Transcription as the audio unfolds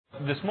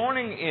This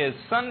morning is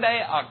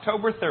Sunday,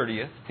 October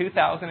 30th,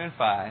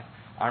 2005.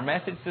 Our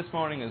message this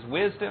morning is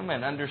Wisdom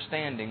and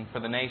Understanding for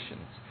the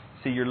Nations.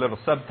 See your little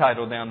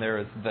subtitle down there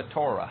is the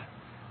Torah.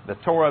 The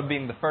Torah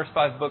being the first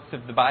 5 books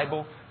of the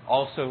Bible,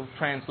 also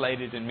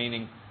translated in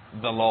meaning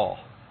the law.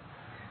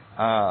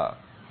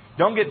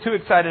 Don't get too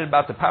excited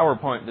about the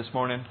PowerPoint this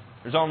morning.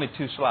 There's only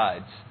 2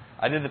 slides.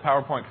 I did the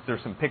PowerPoint because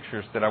there's some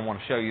pictures that I want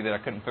to show you that I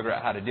couldn't figure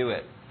out how to do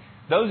it.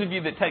 Those of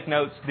you that take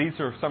notes, these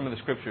are some of the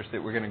scriptures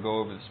that we're going to go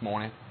over this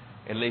morning,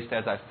 at least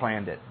as I've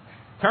planned it.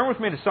 Turn with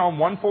me to Psalm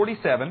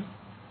 147. I'm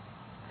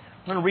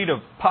going to read a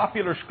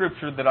popular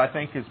scripture that I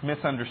think is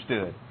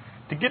misunderstood.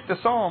 To get to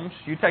Psalms,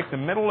 you take the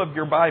middle of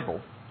your Bible,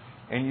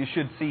 and you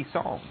should see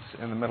Psalms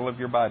in the middle of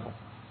your Bible.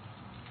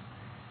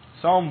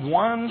 Psalm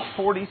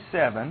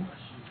 147,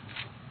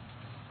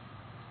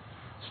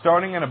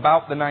 starting in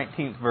about the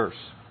 19th verse.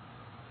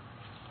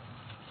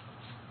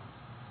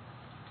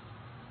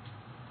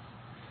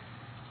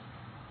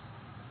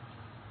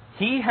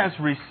 He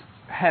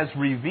has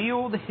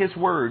revealed His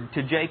word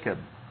to Jacob,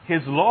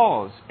 His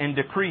laws and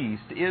decrees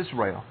to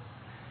Israel.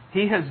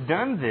 He has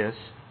done this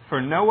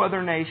for no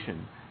other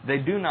nation. They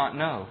do not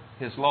know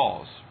His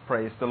laws.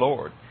 Praise the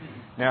Lord.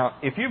 Now,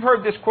 if you've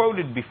heard this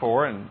quoted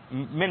before, and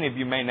many of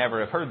you may never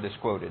have heard this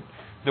quoted,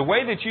 the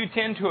way that you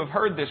tend to have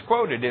heard this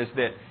quoted is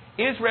that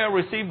Israel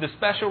received the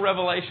special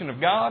revelation of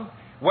God,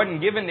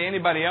 wasn't given to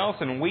anybody else,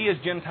 and we as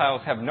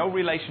Gentiles have no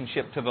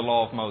relationship to the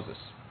law of Moses.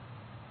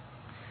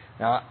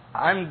 Now,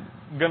 I'm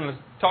going to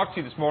talk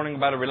to you this morning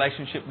about a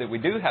relationship that we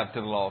do have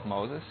to the law of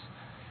Moses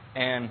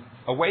and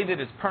a way that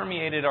it's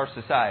permeated our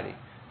society.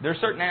 There are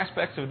certain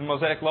aspects of the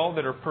Mosaic law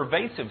that are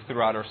pervasive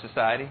throughout our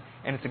society,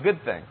 and it's a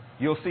good thing.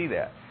 You'll see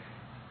that.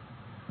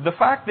 The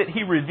fact that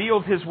He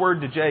revealed His word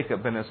to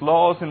Jacob and His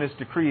laws and His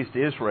decrees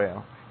to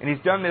Israel, and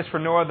He's done this for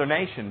no other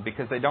nation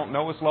because they don't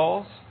know His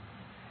laws,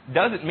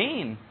 doesn't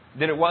mean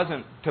that it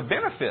wasn't to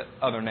benefit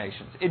other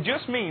nations. It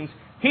just means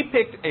He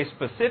picked a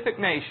specific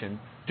nation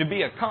to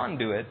be a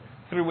conduit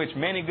through which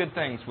many good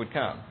things would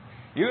come.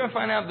 You're going to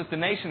find out that the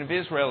nation of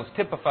Israel is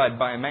typified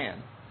by a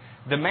man.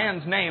 The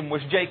man's name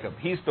was Jacob.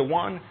 He's the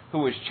one who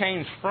was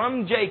changed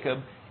from Jacob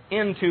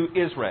into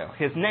Israel.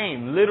 His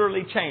name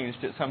literally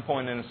changed at some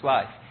point in his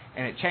life.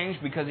 And it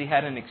changed because he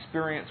had an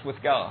experience with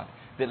God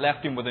that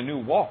left him with a new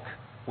walk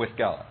with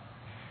God.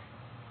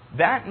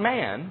 That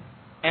man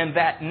and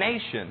that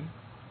nation,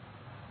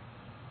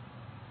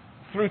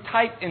 through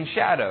type and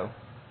shadow,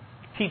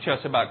 teach us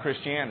about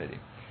Christianity.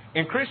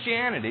 In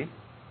Christianity,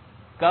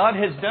 God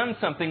has done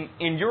something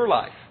in your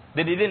life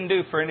that He didn't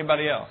do for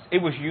anybody else.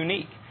 It was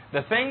unique.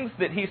 The things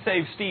that He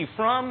saved Steve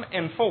from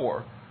and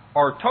for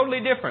are totally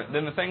different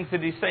than the things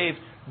that He saved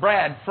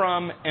Brad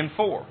from and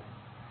for.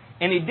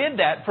 And He did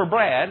that for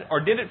Brad, or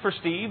did it for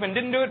Steve, and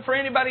didn't do it for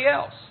anybody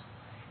else.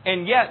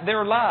 And yet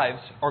their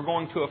lives are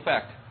going to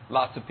affect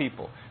lots of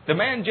people. The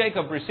man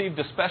Jacob received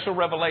a special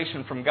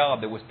revelation from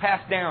God that was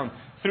passed down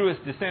through his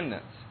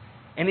descendants.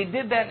 And he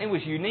did that, and it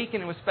was unique,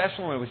 and it was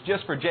special, and it was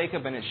just for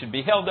Jacob, and it should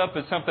be held up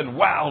as something,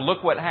 wow,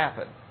 look what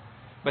happened.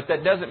 But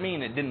that doesn't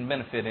mean it didn't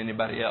benefit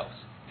anybody else.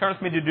 Turn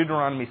with me to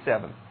Deuteronomy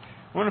 7.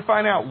 We're going to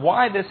find out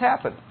why this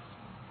happened.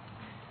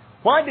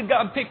 Why did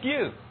God pick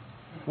you?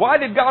 Why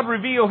did God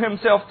reveal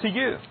Himself to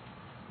you?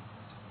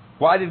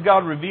 Why did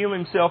God reveal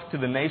Himself to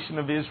the nation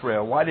of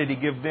Israel? Why did He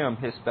give them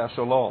His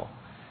special law?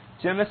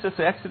 Genesis,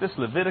 Exodus,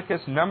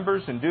 Leviticus,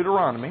 Numbers, and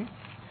Deuteronomy.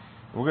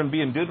 We're going to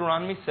be in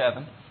Deuteronomy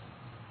 7.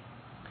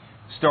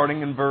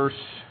 Starting in verse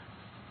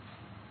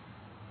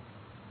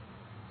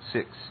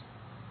 6.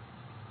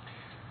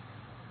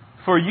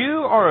 For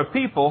you are a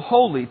people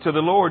holy to the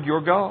Lord your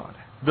God.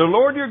 The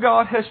Lord your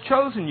God has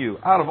chosen you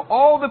out of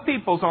all the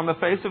peoples on the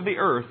face of the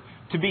earth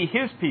to be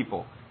His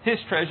people, His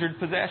treasured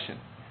possession.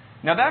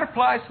 Now that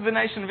applies to the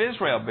nation of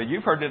Israel, but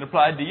you've heard it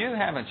applied to you,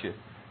 haven't you?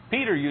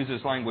 Peter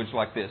uses language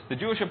like this. The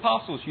Jewish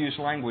apostles use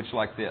language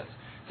like this.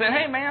 Said,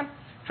 hey man,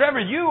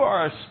 Trevor, you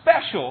are a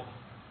special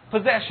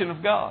possession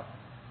of God.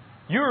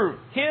 You're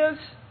His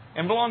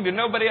and belong to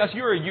nobody else.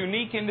 You're a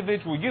unique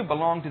individual. You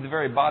belong to the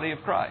very body of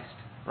Christ.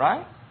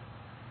 Right?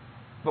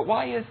 But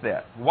why is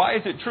that? Why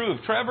is it true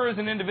of Trevor as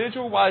an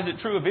individual? Why is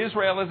it true of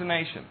Israel as a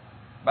nation?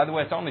 By the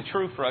way, it's only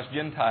true for us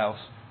Gentiles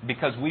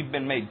because we've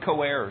been made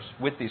co-heirs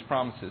with these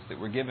promises that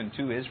were given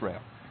to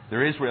Israel.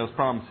 They're Israel's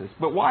promises.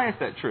 But why is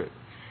that true?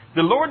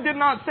 The Lord did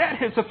not set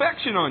His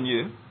affection on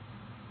you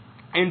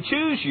and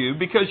choose you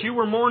because you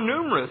were more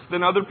numerous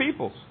than other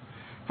peoples.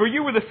 For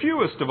you were the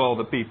fewest of all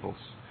the peoples.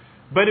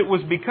 But it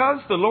was because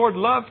the Lord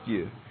loved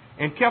you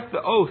and kept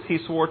the oath He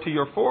swore to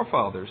your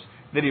forefathers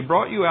that He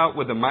brought you out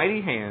with a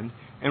mighty hand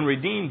and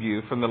redeemed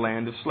you from the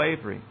land of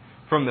slavery,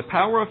 from the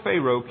power of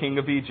Pharaoh, king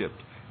of Egypt.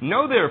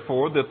 Know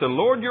therefore that the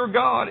Lord your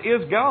God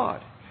is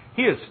God.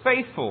 He is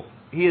faithful.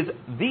 He is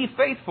the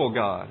faithful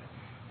God,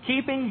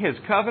 keeping His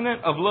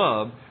covenant of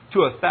love to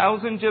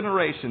 1,000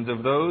 generations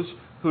of those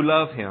who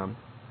love Him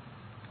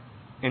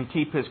and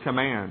keep His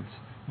commands.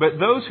 But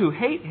those who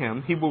hate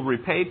Him, He will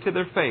repay to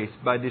their face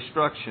by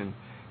destruction.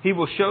 He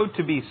will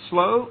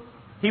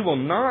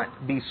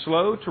not be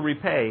slow to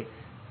repay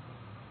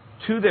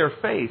to their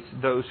face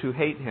those who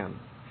hate him.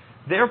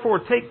 Therefore,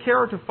 take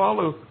care to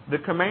follow the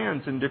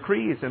commands and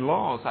decrees and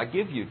laws I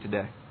give you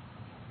today.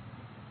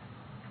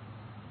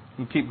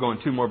 And keep going,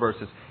 2 more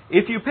verses.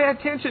 If you pay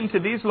attention to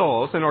these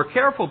laws and are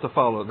careful to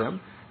follow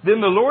them,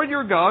 then the Lord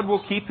your God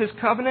will keep His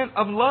covenant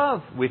of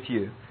love with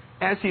you,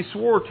 as He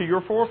swore to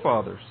your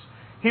forefathers.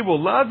 He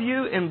will love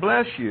you and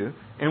bless you,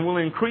 and will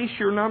increase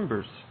your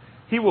numbers.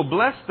 He will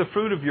bless the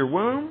fruit of your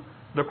womb,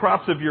 the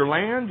crops of your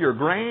land, your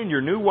grain,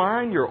 your new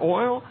wine, your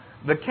oil,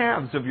 the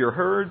calves of your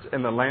herds,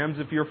 and the lambs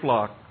of your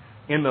flock,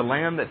 in the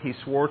land that He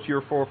swore to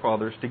your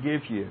forefathers to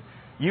give you.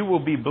 You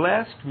will be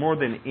blessed more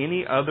than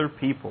any other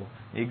people.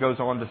 He goes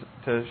on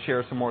to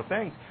share some more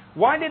things.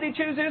 Why did He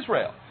choose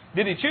Israel?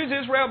 Did He choose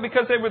Israel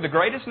because they were the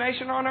greatest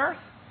nation on earth?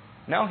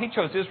 No, He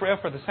chose Israel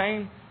for the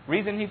same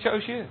reason He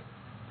chose you.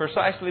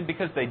 Precisely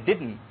because they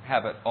didn't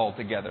have it all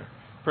together.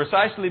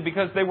 Precisely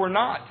because they were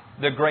not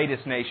the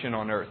greatest nation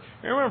on earth.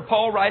 Remember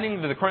Paul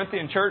writing to the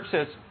Corinthian church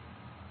says,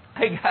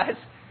 hey guys,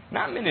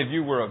 not many of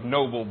you were of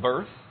noble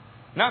birth.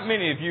 Not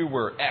many of you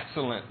were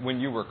excellent when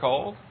you were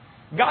called.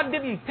 God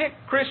didn't pick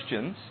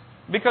Christians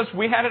because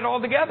we had it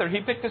all together.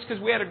 He picked us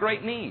because we had a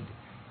great need.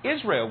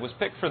 Israel was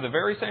picked for the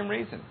very same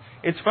reason.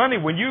 It's funny,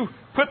 when you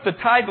put the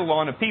title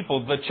on a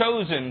people, the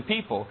chosen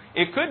people,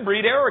 it could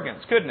breed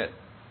arrogance, couldn't it?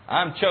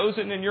 I'm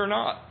chosen and you're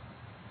not.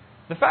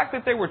 The fact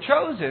that they were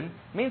chosen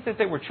means that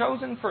they were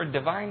chosen for a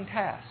divine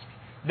task.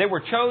 They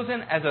were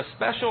chosen as a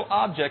special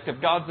object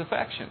of God's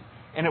affection.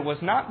 And it was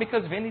not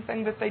because of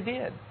anything that they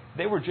did.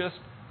 They were just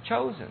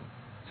chosen.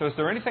 So is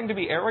there anything to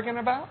be arrogant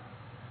about?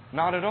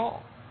 Not at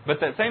all. But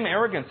that same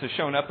arrogance has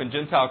shown up in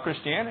Gentile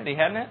Christianity,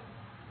 hasn't it?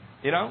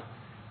 You know?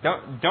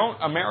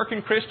 Don't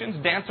American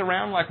Christians dance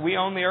around like we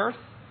own the earth?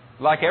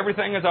 Like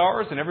everything is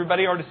ours and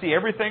everybody ought to see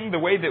everything the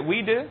way that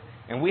we do?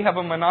 And we have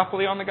a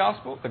monopoly on the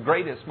gospel? The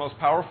greatest, most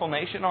powerful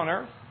nation on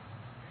earth?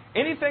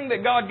 Anything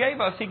that God gave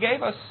us, He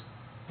gave us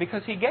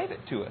because He gave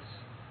it to us.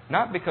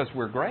 Not because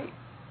we're great.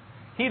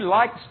 He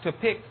likes to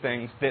pick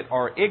things that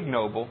are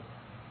ignoble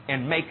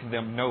and make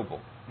them noble.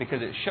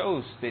 Because it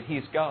shows that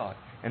He's God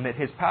and that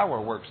His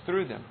power works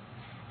through them.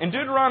 In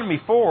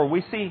Deuteronomy 4,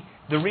 we see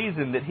the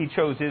reason that He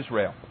chose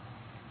Israel.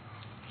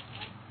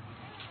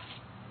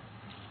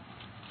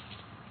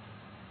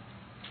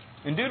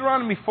 In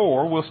Deuteronomy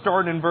 4, we'll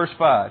start in verse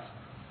 5.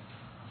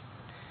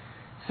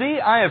 See,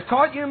 I have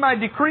taught you my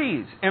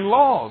decrees and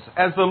laws,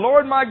 as the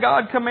Lord my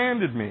God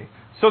commanded me,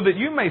 so that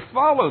you may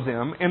follow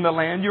them in the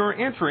land you are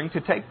entering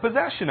to take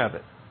possession of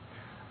it.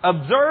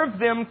 Observe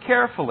them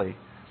carefully,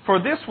 for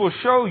this will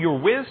show your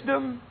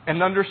wisdom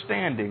and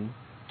understanding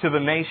to the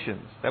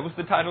nations. That was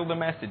the title of the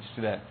message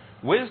today.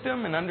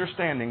 Wisdom and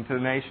understanding to the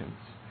nations.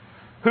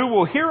 Who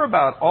will hear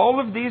about all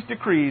of these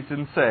decrees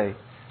and say,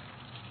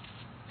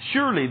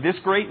 surely this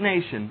great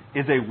nation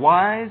is a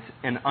wise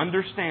and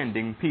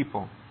understanding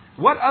people.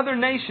 What other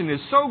nation is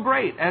so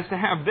great as to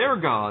have their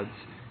gods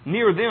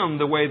near them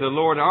the way the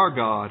Lord our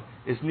God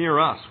is near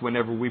us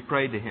whenever we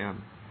pray to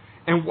Him?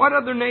 And what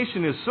other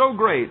nation is so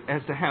great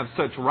as to have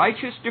such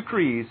righteous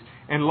decrees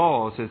and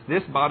laws as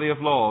this body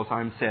of laws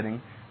I'm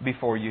setting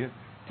before you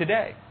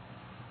today?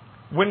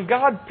 When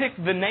God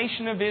picked the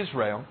nation of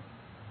Israel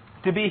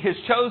to be His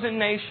chosen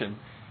nation,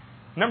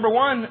 number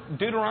one,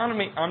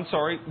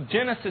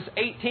 Genesis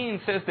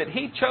 18 says that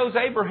He chose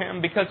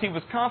Abraham because He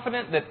was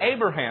confident that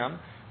Abraham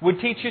would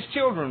teach his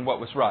children what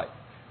was right.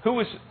 Who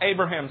was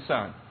Abraham's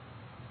son?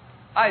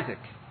 Isaac.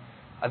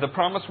 The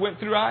promise went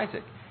through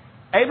Isaac.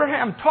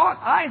 Abraham taught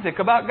Isaac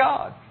about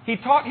God. He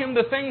taught him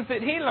the things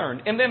that he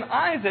learned. And then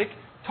Isaac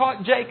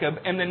taught Jacob,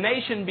 and the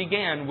nation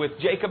began with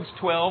Jacob's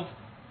 12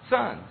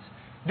 sons.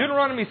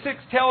 Deuteronomy 6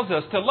 tells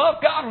us to love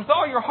God with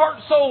all your heart,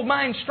 soul,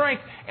 mind,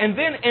 strength, and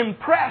then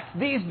impress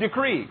these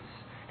decrees,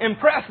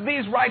 impress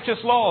these righteous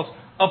laws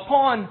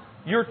upon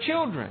your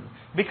children.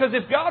 Because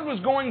if God was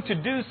going to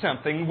do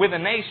something with a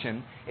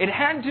nation, it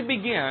had to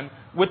begin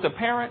with the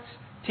parents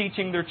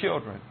teaching their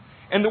children.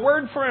 And the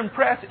word for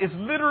impress is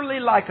literally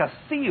like a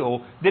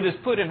seal that is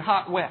put in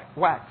hot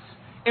wax.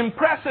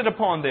 Impress it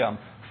upon them.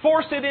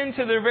 Force it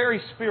into their very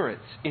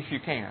spirits, if you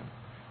can.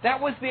 That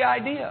was the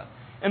idea.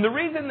 And the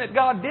reason that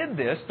God did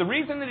this, the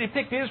reason that He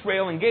picked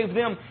Israel and gave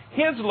them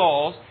His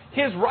laws,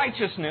 His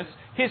righteousness,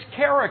 His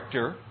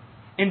character,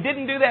 and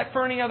didn't do that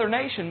for any other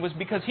nation, was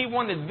because He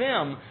wanted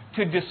them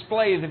to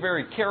display the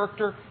very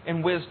character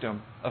and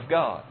wisdom of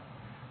God.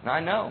 Now I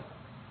know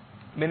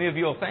many of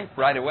you will think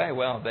right away,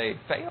 well, they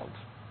failed.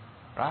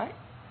 Right?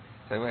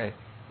 So wait,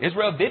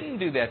 Israel didn't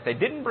do that. They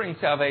didn't bring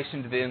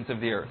salvation to the ends of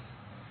the earth.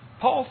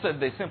 Paul said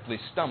they simply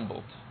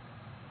stumbled,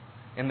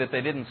 and that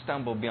they didn't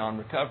stumble beyond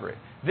recovery.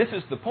 This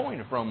is the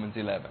point of Romans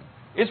 11.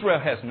 Israel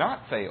has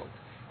not failed.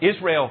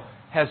 Israel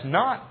has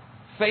not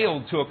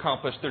failed to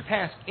accomplish their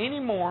task any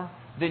more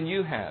than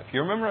you have.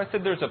 You remember I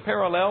said there's a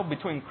parallel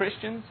between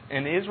Christians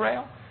and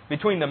Israel?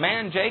 Between the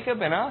man Jacob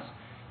and us?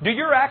 Do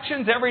your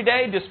actions every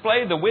day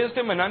display the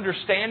wisdom and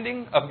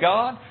understanding of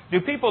God? Do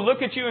people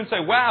look at you and say,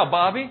 wow,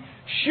 Bobby,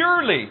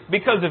 surely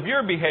because of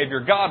your behavior,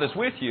 God is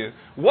with you.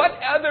 What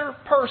other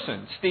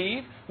person,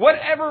 Steve,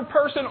 whatever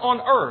person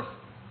on earth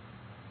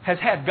has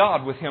had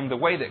God with him the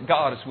way that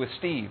God is with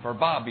Steve or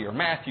Bobby or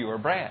Matthew or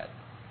Brad.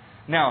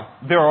 Now,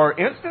 there are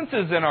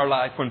instances in our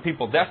life when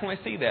people definitely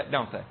see that,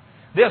 don't they?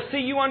 They'll see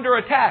you under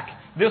attack.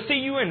 They'll see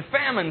you in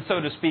famine, so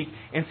to speak,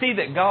 and see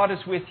that God is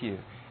with you.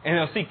 And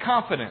they'll see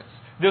confidence.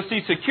 They'll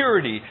see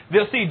security.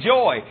 They'll see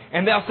joy.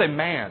 And they'll say,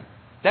 man,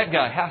 that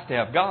guy has to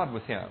have God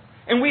with him.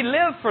 And we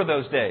live for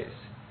those days.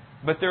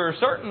 But there are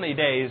certainly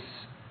days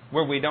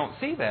where we don't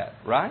see that,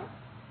 right?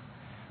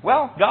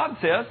 Well, God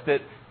says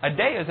that a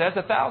day is as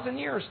 1,000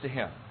 years to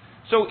Him.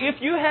 So if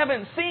you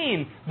haven't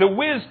seen the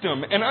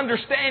wisdom and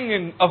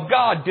understanding of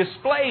God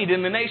displayed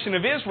in the nation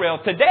of Israel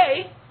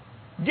today,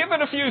 give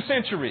it a few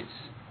centuries.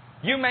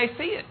 You may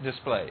see it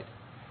displayed.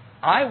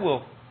 I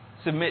will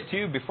submit to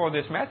you before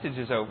this message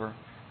is over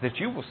that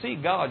you will see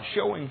God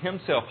showing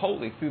Himself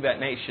holy through that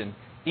nation,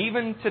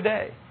 even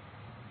today,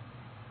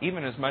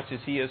 even as much as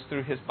He is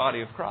through His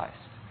body of Christ.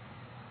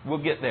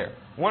 We'll get there.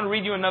 I want to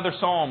read you another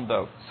psalm,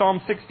 though.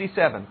 Psalm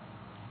 67.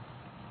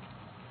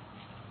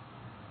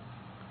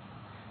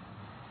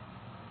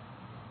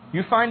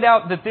 You find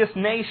out that this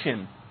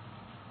nation,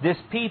 this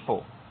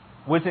people,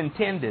 was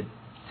intended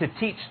to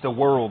teach the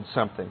world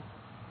something.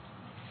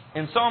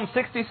 In Psalm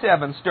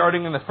 67,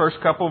 starting in the first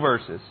couple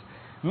verses,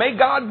 may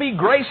God be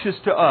gracious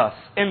to us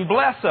and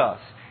bless us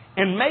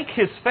and make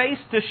His face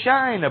to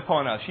shine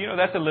upon us. You know,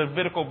 that's a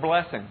Levitical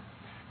blessing.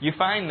 You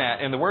find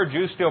that, and the Word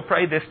Jews still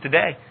pray this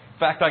today. In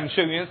fact, I can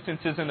show you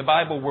instances in the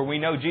Bible where we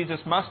know Jesus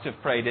must have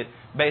prayed it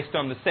based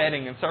on the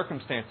setting and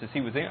circumstances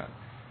He was in.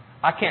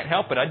 I can't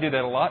help it. I do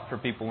that a lot for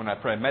people when I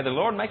pray. May the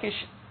Lord make His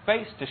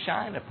face to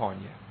shine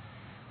upon you.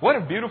 What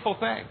a beautiful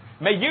thing.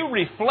 May you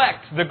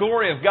reflect the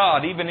glory of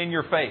God even in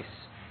your face.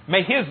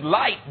 May His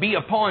light be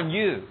upon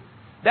you.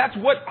 That's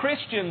what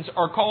Christians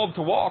are called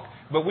to walk,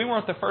 but we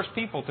weren't the first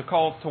people to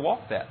call to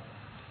walk that.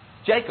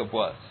 Jacob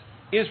was.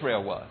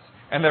 Israel was.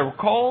 And they were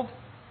called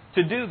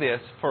to do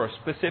this for a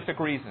specific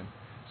reason,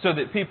 so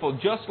that people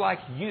just like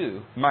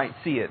you might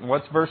see it. And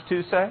what's verse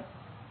 2 say?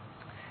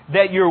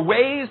 That your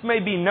ways may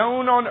be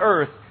known on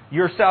earth,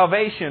 your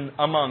salvation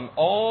among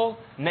all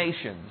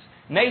nations.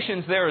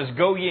 Nations there is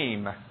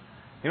goyim.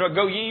 You know what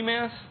goyim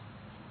is?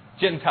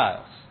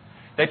 Gentiles.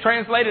 They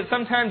translate it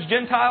sometimes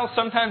Gentiles,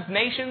 sometimes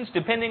nations,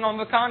 depending on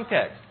the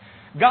context.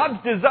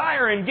 God's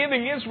desire in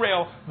giving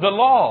Israel the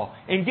law,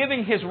 in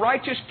giving His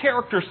righteous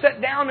character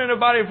set down in a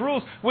body of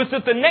rules, was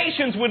that the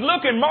nations would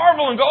look and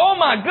marvel and go, oh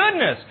my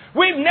goodness,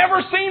 we've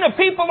never seen a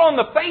people on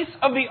the face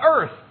of the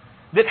earth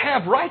that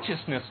have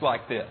righteousness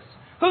like this.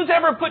 Who's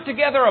ever put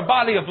together a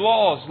body of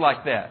laws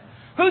like that?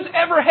 Who's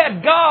ever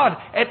had God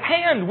at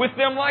hand with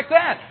them like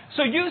that?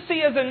 So you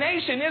see, as a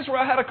nation,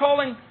 Israel had a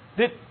calling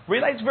that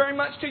relates very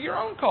much to your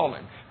own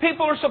calling.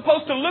 People are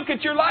supposed to look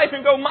at your life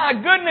and go, my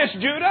goodness,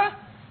 Judah,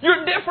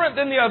 you're different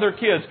than the other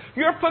kids.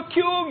 You're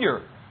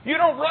peculiar. You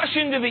don't rush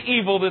into the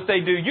evil that they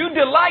do. You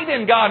delight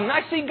in God, and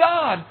I see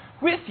God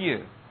with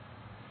you.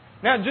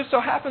 Now, it just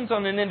so happens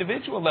on an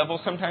individual level,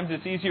 sometimes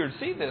it's easier to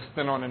see this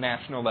than on a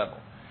national level.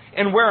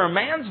 And where a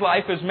man's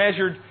life is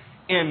measured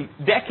in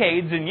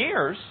decades and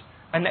years,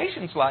 a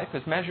nation's life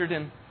is measured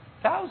in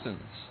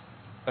thousands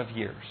of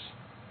years.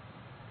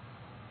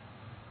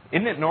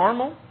 Isn't it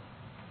normal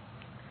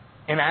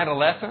in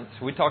adolescence?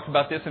 We talked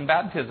about this in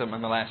baptism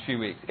in the last few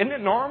weeks. Isn't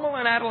it normal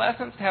in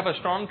adolescence to have a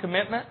strong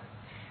commitment,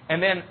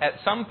 and then at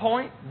some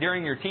point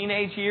during your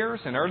teenage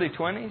years and early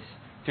 20s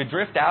to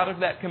drift out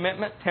of that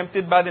commitment,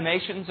 tempted by the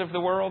nations of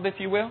the world, if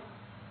you will,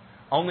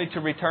 only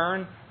to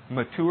return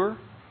mature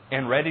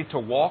and ready to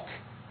walk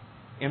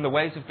in the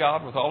ways of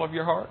God with all of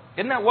your heart?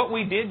 Isn't that what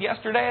we did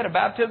yesterday at a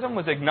baptism,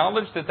 was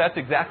acknowledge that that's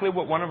exactly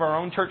what one of our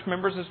own church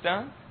members has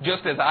done?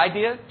 Just as I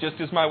did,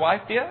 just as my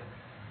wife did?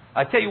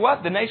 I tell you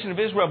what, the nation of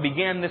Israel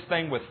began this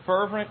thing with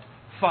fervent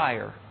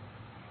fire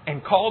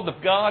and called of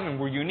God and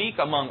were unique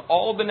among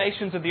all the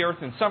nations of the earth,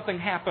 and something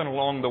happened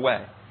along the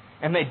way.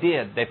 And they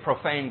did. They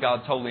profaned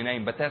God's holy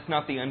name, but that's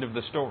not the end of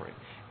the story.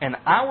 In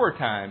our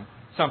time,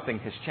 something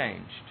has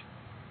changed.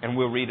 And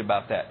we'll read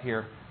about that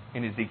here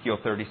in Ezekiel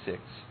 36.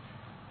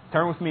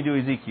 Turn with me to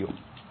Ezekiel.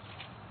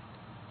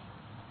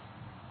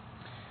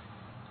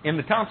 In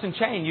the Thompson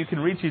Chain, you can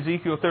reach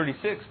Ezekiel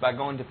 36 by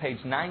going to page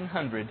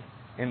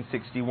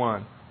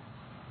 961.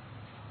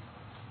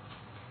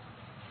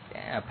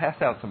 Yeah,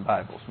 pass out some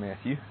Bibles,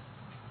 Matthew.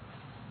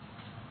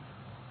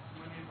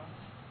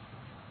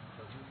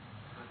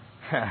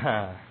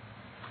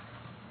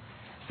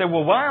 Say,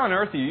 well, why on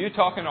earth are you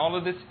talking all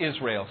of this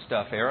Israel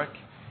stuff, Eric?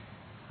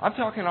 I'm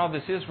talking all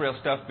this Israel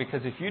stuff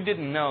because if you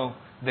didn't know,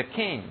 the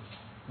king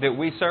that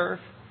we serve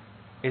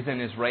is an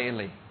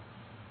Israeli.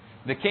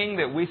 The king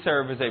that we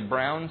serve is a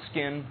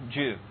brown-skinned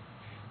Jew.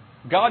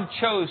 God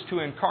chose to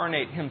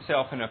incarnate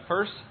Himself in a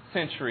first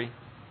century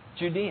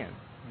Judean.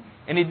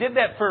 And He did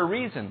that for a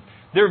reason.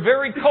 Their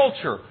very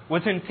culture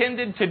was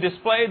intended to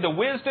display the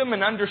wisdom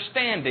and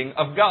understanding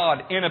of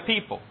God in a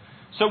people.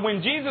 So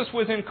when Jesus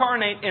was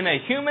incarnate in a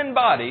human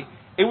body,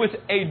 it was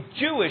a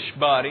Jewish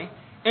body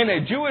in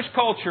a Jewish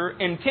culture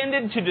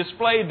intended to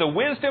display the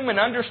wisdom and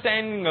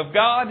understanding of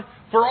God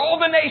for all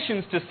the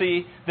nations to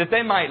see, that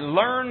they might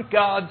learn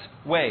God's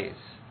ways.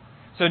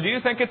 So do you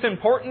think it's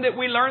important that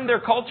we learn their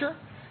culture?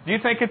 Do you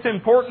think it's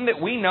important that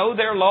we know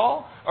their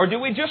law? Or do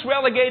we just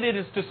relegate it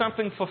as to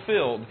something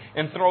fulfilled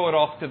and throw it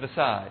off to the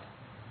side?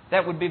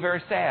 That would be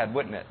very sad,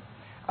 wouldn't it?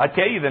 I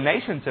tell you, the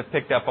nations have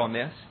picked up on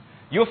this.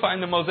 You'll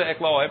find the Mosaic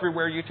Law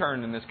everywhere you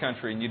turn in this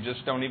country, and you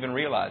just don't even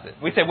realize it.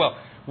 We say, well,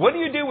 what do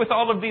you do with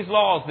all of these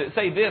laws that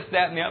say this,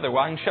 that, and the other?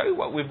 Well, I can show you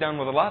what we've done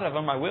with a lot of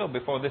them. I will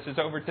before this is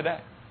over today.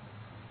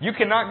 You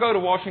cannot go to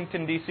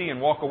Washington, D.C.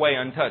 and walk away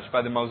untouched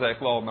by the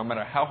Mosaic Law, no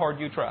matter how hard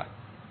you try.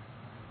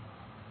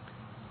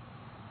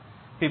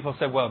 People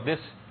say, well, this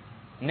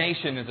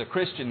nation is a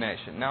Christian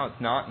nation. No, it's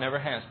not. Never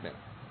has been.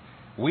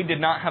 We did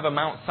not have a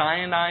Mount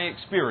Sinai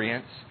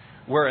experience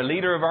where a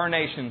leader of our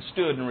nation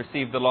stood and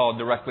received the law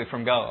directly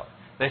from God.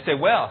 They say,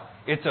 well,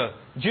 it's a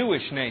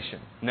Jewish nation.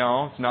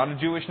 No, it's not a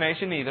Jewish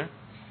nation either.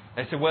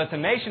 They say, well, it's a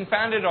nation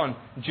founded on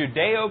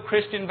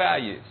Judeo-Christian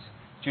values.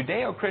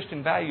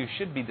 Judeo-Christian values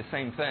should be the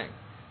same thing.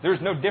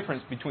 There's no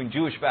difference between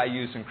Jewish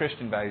values and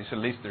Christian values, at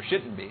least there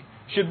shouldn't be.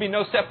 Should be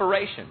no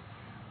separation.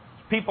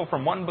 People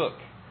from one book,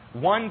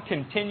 one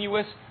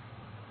continuous,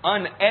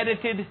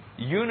 unedited,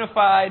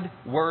 unified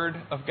Word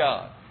of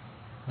God.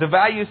 The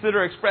values that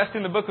are expressed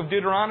in the book of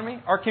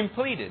Deuteronomy are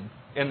completed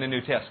in the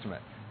New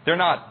Testament. They're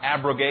not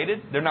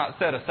abrogated. They're not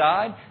set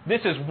aside.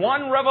 This is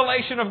one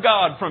revelation of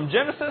God from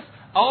Genesis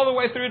all the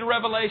way through to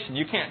Revelation.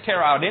 You can't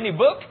tear out any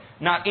book,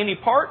 not any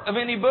part of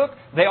any book.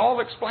 They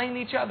all explain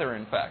each other,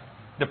 in fact.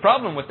 The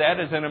problem with that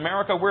is in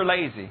America, we're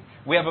lazy.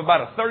 We have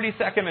about a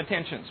 30-second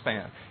attention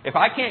span. If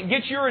I can't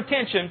get your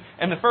attention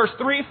in the first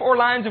 3-4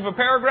 lines of a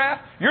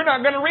paragraph, you're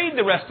not going to read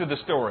the rest of the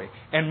story.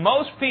 And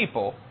most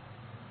people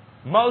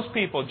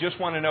just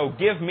want to know,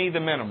 give me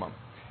the minimum.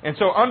 And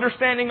so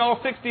understanding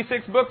all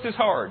 66 books is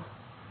hard.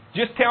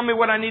 Just tell me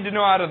what I need to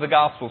know out of the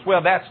Gospels.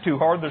 Well, that's too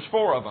hard. There's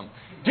 4 of them.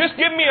 Just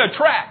give me a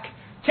track.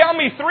 Tell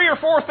me 3 or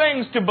 4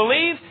 things to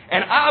believe,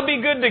 and I'll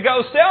be good to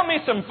go. Sell me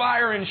some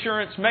fire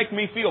insurance. Make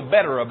me feel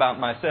better about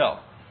myself.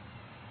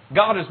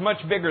 God is much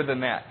bigger than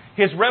that.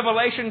 His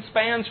revelation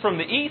spans from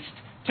the east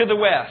to the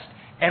west.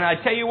 And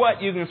I tell you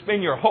what, you can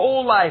spend your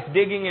whole life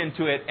digging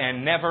into it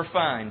and never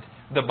find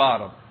the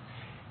bottom.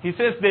 He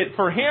says that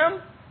for Him,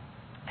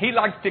 He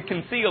likes to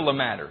conceal the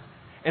matter.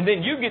 And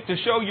then you get to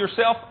show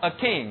yourself a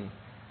king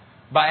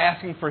by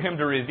asking for Him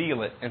to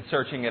reveal it and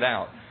searching it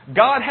out.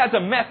 God has a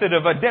method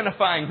of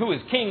identifying who is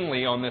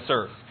kingly on this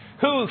earth,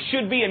 who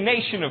should be a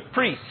nation of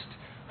priests,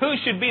 who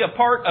should be a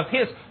part of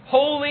His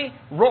holy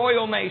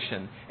royal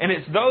nation. And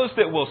it's those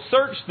that will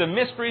search the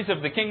mysteries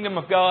of the kingdom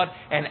of God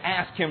and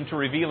ask Him to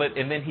reveal it,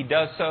 and then He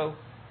does so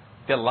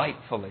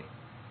delightfully.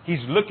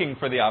 He's looking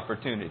for the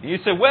opportunity. You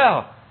say,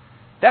 well,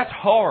 that's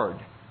hard.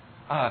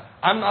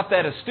 I'm not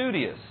that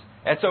studious.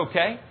 That's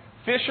okay.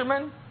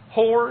 Fishermen,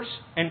 whores,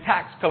 and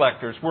tax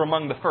collectors were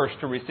among the first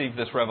to receive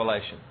this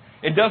revelation.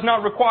 It does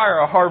not require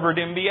a Harvard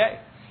MBA.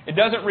 It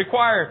doesn't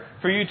require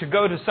for you to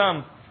go to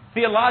some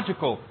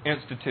theological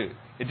institute.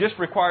 It just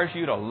requires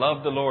you to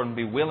love the Lord and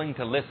be willing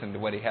to listen to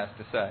what He has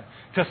to say.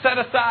 To set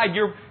aside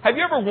your... Have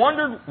you ever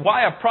wondered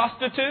why a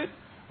prostitute,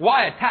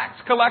 why a tax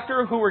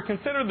collector, who were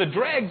considered the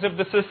dregs of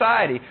the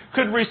society,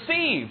 could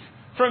receive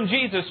from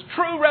Jesus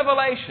true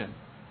revelation,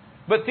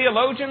 but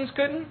theologians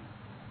couldn't?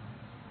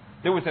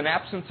 There was an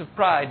absence of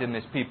pride in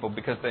this people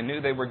because they knew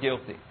they were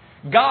guilty.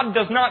 God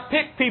does not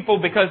pick people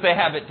because they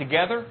have it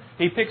together.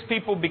 He picks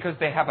people because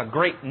they have a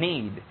great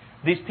need.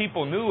 These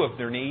people knew of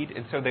their need,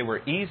 and so they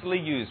were easily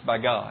used by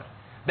God.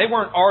 They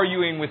weren't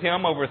arguing with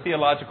Him over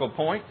theological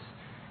points.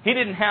 He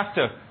didn't have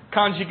to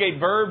conjugate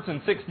verbs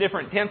in 6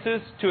 different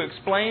tenses to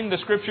explain the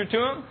Scripture to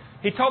them.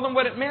 He told them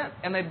what it meant,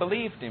 and they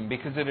believed Him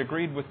because it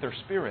agreed with their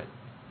spirit.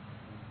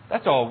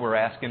 That's all we're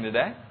asking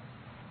today.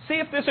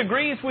 See if this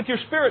agrees with your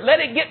spirit.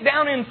 Let it get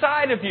down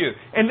inside of you.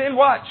 And then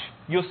watch.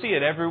 You'll see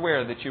it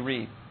everywhere that you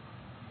read.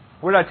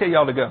 Where did I tell you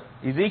all to go?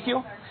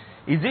 Ezekiel?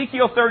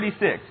 Ezekiel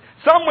 36.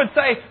 Some would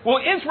say, well,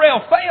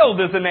 Israel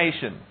failed as a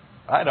nation.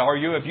 I'd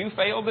argue, have you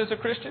failed as a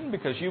Christian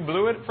because you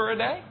blew it for a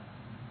day?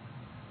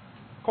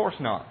 Of course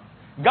not.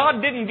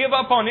 God didn't give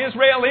up on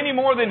Israel any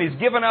more than He's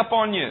given up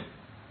on you.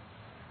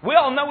 We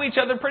all know each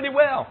other pretty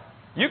well.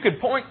 You could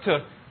point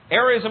to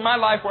areas of my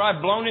life where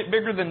I've blown it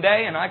bigger than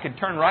day, and I could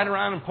turn right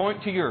around and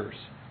point to yours.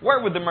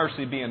 Where would the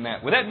mercy be in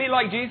that? Would that be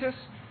like Jesus?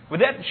 Would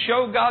that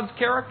show God's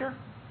character?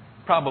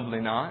 Probably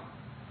not.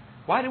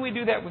 Why do we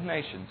do that with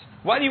nations?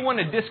 Why do you want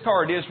to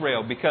discard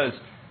Israel? Because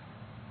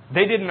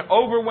they didn't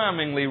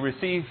overwhelmingly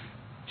receive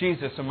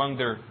Jesus among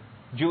their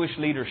Jewish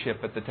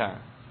leadership at the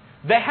time.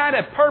 They had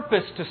a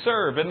purpose to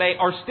serve, and they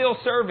are still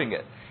serving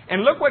it.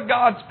 And look what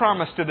God's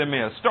promise to them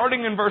is,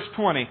 starting in verse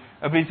 20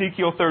 of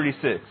Ezekiel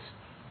 36.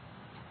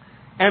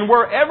 And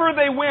wherever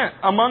they went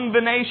among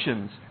the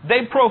nations,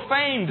 they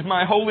profaned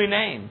my holy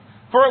name.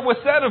 For it was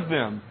said of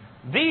them,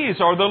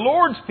 these are the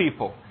Lord's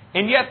people,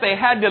 and yet they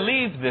had to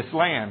leave this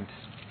land.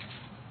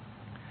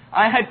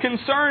 I had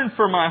concern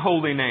for my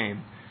holy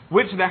name,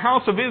 which the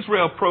house of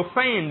Israel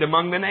profaned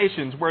among the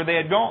nations where they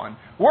had gone.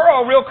 We're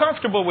all real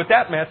comfortable with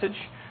that message.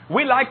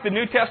 We like the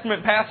New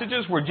Testament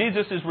passages where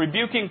Jesus is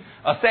rebuking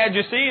a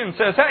Sadducee and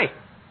says, hey,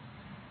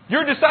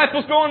 Your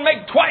disciples go and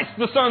make twice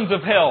the sons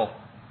of hell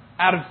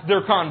out of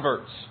their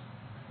converts.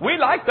 We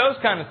like those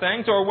kind of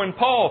things. Or when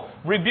Paul,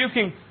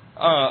 rebuking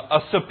a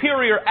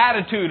superior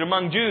attitude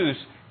among Jews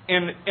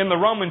in the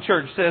Roman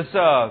church, says,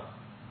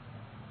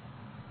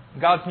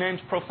 God's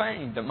name's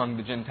profaned among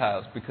the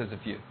Gentiles because of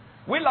you.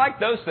 We like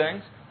those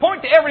things.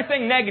 Point to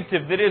everything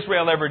negative that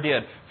Israel ever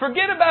did.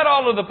 Forget about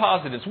all of the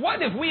positives.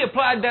 What if we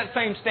applied that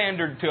same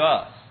standard to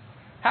us?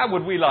 How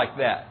would we like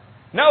that?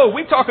 No,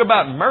 we talk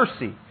about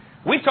mercy.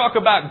 We talk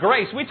about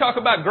grace. We talk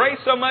about grace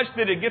so much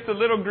that it gets a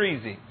little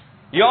greasy.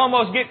 You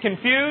almost get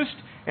confused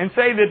and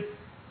say that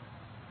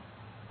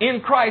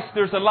in Christ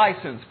there's a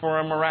license for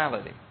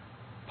immorality.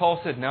 Paul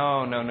said,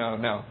 no.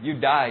 You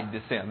died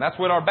to sin. That's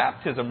what our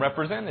baptism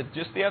represented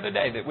just the other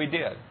day that we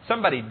did.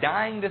 Somebody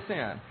dying to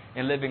sin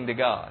and living to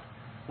God.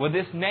 Well,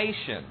 this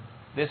nation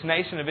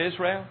of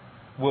Israel,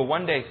 will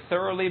one day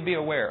thoroughly be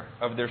aware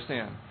of their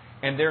sin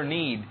and their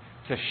need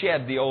to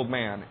shed the old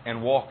man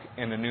and walk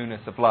in the newness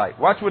of life.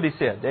 Watch what he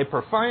said. They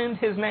profaned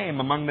His name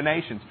among the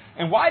nations.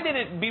 And why did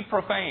it be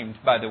profaned,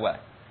 by the way?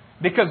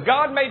 Because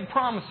God made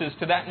promises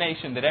to that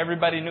nation that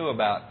everybody knew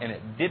about, and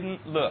it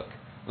didn't look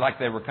like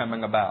they were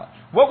coming about.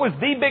 What was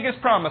the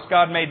biggest promise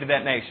God made to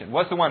that nation?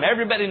 What's the one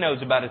everybody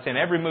knows about? It's in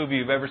every movie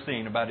you've ever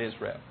seen about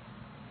Israel.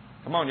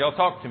 Come on, y'all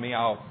talk to me.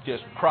 I'll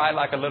just cry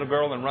like a little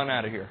girl and run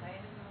out of here.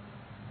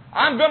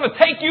 I'm going to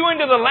take you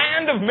into the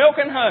land of milk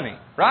and honey.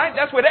 Right?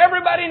 That's what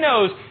everybody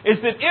knows, is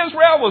that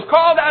Israel was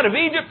called out of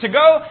Egypt to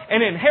go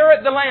and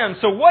inherit the land.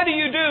 So what do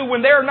you do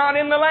when they're not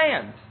in the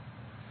land?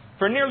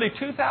 For nearly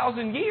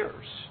 2,000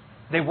 years,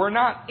 they were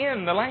not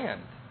in the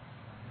land.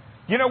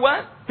 You know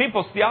what?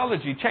 People's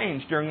theology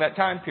changed during that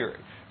time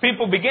period.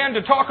 People began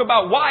to talk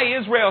about why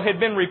Israel had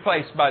been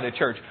replaced by the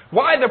church,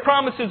 why the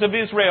promises of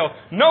Israel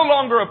no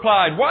longer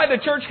applied, why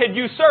the church had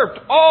usurped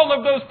all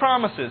of those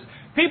promises.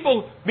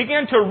 People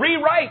began to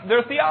rewrite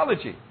their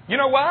theology. You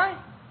know why?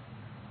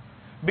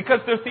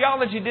 Because their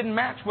theology didn't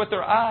match what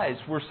their eyes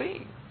were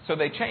seeing. So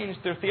they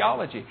changed their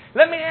theology.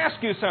 Let me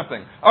ask you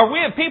something. Are we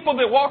a people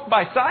that walk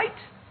by sight?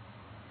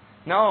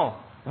 No.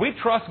 We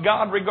trust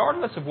God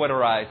regardless of what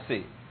our eyes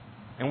see.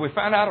 And we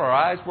found out our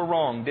eyes were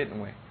wrong,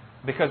 didn't we?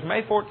 Because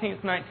May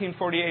 14th,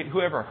 1948,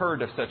 whoever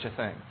heard of such a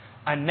thing?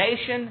 A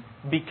nation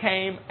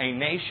became a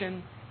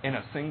nation in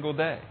a single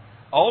day.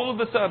 All of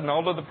a sudden,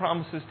 all of the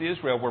promises to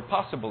Israel were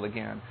possible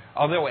again,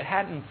 although it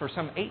hadn't for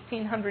some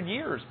 1,800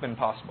 years been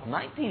possible.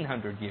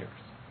 1,900 years.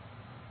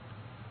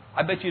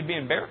 I bet you'd be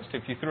embarrassed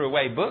if you threw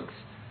away books,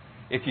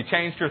 if you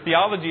changed your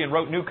theology and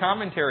wrote new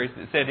commentaries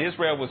that said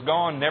Israel was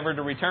gone, never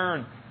to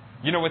return.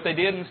 You know what they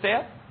did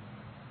instead?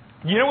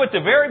 You know what the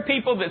very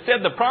people that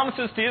said the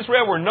promises to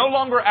Israel were no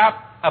longer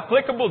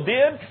applicable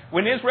did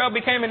when Israel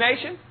became a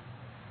nation?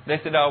 They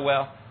said, oh,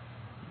 well,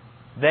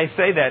 they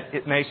say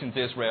that nation's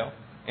Israel,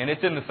 and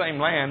it's in the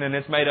same land, and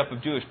it's made up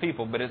of Jewish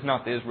people, but it's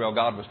not the Israel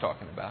God was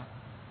talking about.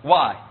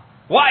 Why?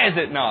 Why is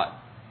it not?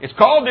 It's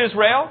called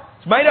Israel.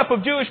 It's made up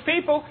of Jewish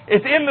people.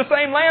 It's in the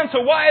same land,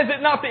 so why is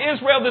it not the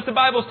Israel that the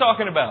Bible's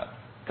talking about?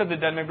 Because it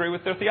doesn't agree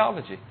with their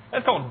theology.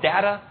 That's called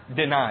data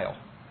denial.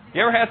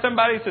 You ever had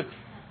somebody who says,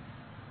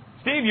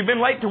 Steve, you've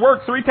been late to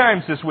work 3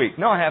 times this week.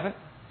 No, I haven't.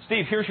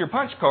 Steve, here's your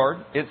punch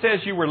card. It says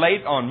you were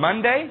late on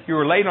Monday, you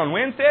were late on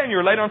Wednesday, and you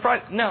were late on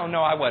Friday.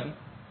 No, I wasn't.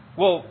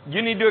 Well,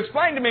 you need to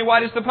explain to me, why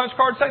does the punch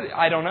card say that?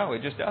 I don't know.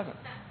 It just doesn't.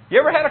 You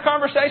ever had a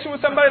conversation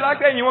with somebody like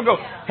that and you want to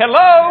go,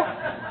 hello?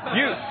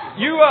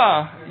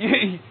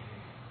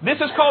 This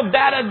is called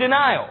data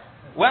denial.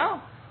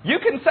 Well, you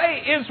can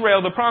say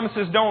Israel, the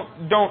promises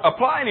don't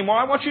apply anymore.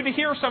 I want you to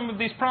hear some of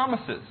these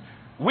promises.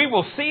 We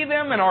will see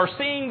them and are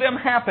seeing them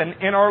happen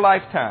in our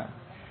lifetime.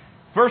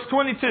 Verse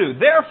 22,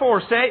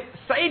 therefore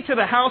say to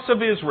the house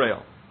of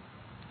Israel,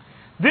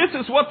 this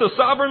is what the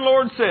sovereign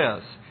Lord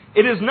says.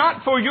 It is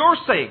not for your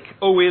sake,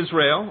 O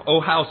Israel, O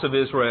house of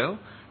Israel,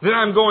 that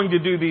I'm going to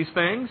do these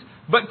things,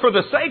 but for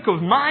the sake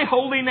of my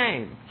holy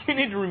name. You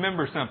need to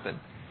remember something.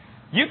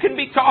 You can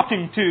be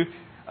talking to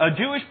a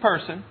Jewish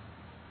person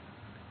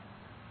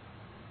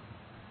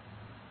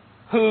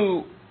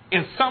who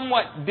is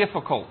somewhat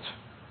difficult,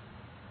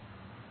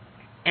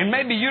 and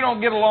maybe you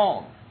don't get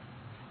along.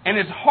 And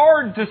it's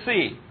hard to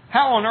see,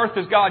 how on earth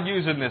is God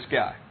using this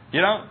guy?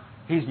 You know,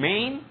 he's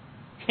mean.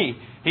 He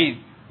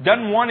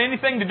doesn't want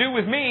anything to do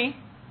with me.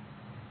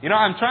 You know,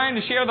 I'm trying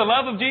to share the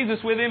love of Jesus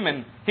with him,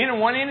 and he don't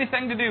want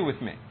anything to do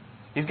with me.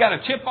 He's got a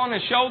chip on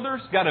his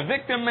shoulders, got a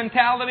victim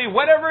mentality,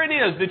 whatever it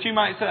is that you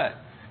might say.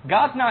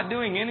 God's not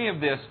doing any of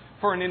this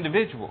for an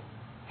individual.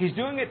 He's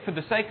doing it for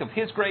the sake of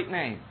His great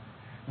name.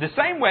 The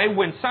same way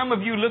when some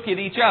of you look at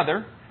each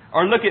other,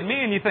 or look at me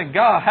and you think,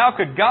 God, how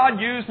could God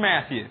use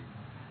Matthew?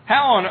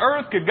 How on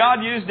earth could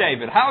God use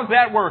David? How's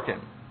that working?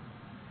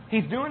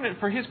 He's doing it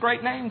for His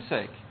great name's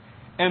sake.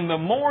 And the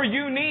more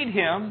you need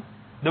Him,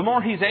 the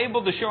more He's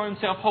able to show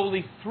Himself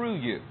holy through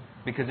you.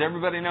 Because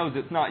everybody knows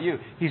it's not you.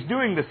 He's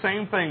doing the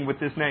same thing with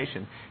this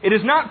nation. It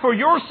is not for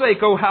your sake,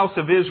 O house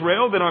of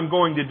Israel, that I'm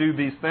going to do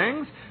these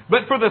things,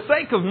 but for the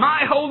sake of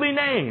my holy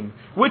name,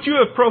 which you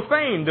have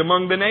profaned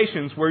among the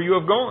nations where you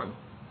have gone.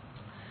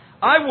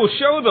 I will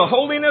show the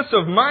holiness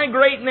of my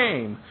great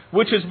name,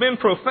 which has been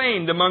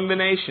profaned among the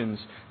nations,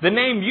 the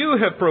name you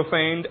have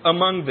profaned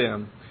among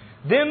them.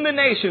 Then the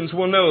nations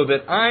will know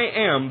that I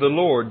am the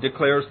Lord,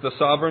 declares the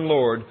sovereign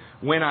Lord,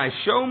 when I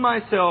show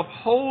myself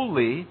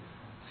holy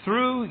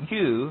through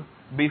you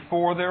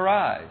before their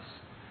eyes.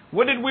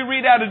 What did we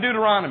read out of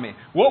Deuteronomy?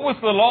 What was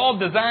the law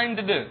designed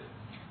to do?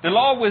 The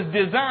law was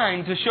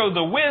designed to show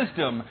the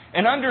wisdom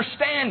and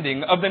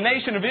understanding of the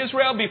nation of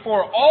Israel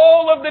before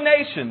all of the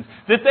nations,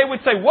 that they would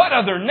say, what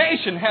other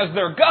nation has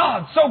their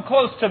God so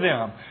close to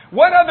them?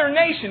 What other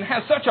nation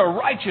has such a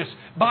righteous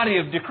body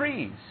of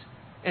decrees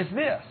as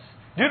this?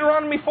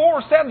 Deuteronomy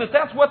 4 said that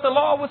that's what the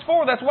law was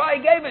for. That's why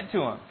He gave it to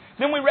them.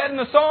 Then we read in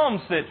the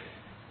Psalms that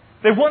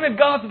they wanted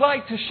God's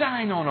light to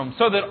shine on them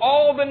so that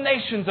all the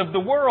nations of the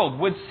world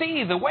would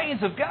see the ways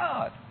of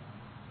God.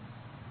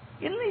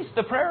 Isn't these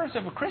the prayers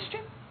of a Christian?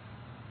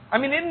 I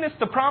mean, isn't this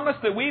the promise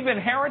that we've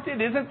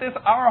inherited? Isn't this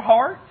our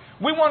heart?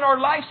 We want our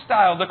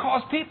lifestyle to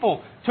cause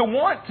people to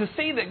want to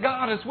see that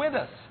God is with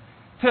us,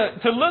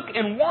 to look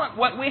and want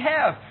what we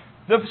have.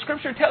 The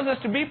Scripture tells us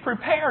to be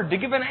prepared to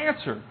give an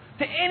answer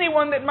to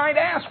anyone that might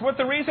ask what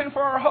the reason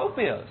for our hope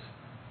is,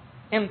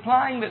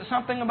 implying that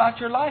something about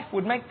your life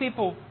would make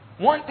people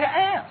want to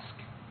ask.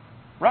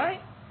 Right?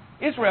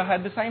 Israel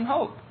had the same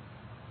hope.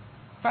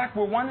 In fact,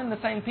 we're one and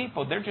the same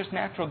people. They're just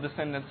natural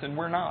descendants and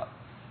we're not.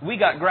 We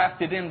got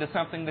grafted into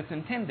something that's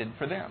intended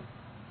for them.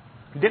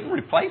 It didn't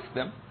replace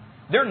them.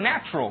 They're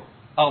natural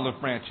olive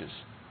branches.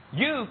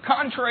 You,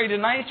 contrary to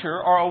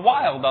nature, are a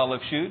wild olive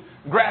shoot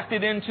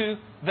grafted into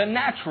the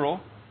natural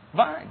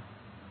vine.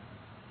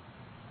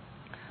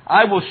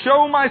 I will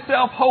show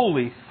myself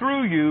holy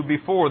through you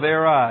before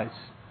their eyes.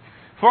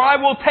 For I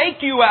will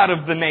take you out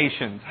of the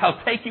nations.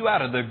 I'll take you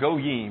out of the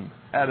Goyim,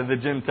 out of the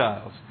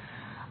Gentiles.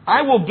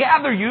 I will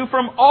gather you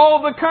from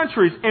all the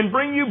countries and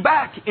bring you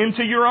back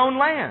into your own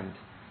land.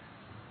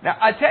 Now,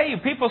 I tell you,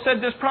 people said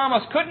this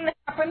promise couldn't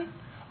happen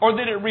or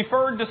that it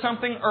referred to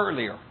something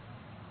earlier,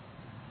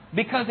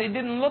 because it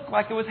didn't look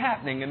like it was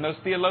happening in those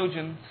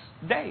theologians'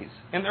 days,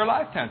 in their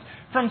lifetimes.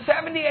 From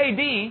 70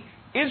 A.D.,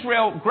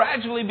 Israel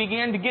gradually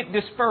began to get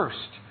dispersed.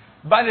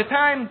 By the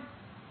time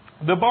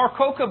the Bar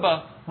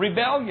Kokhba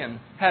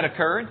rebellion had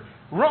occurred,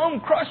 Rome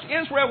crushed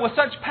Israel with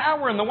such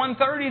power in the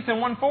 130s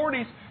and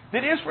 140s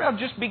that Israel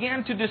just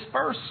began to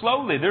disperse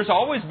slowly. There's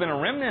always been a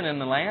remnant in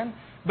the land,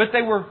 but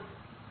they were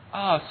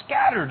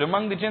scattered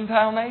among the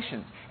Gentile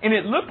nations. And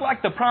it looked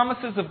like the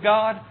promises of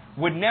God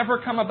would never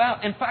come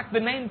about. In fact, the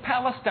name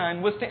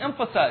Palestine was to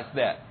emphasize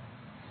that.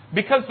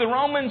 Because the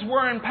Romans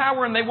were in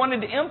power and they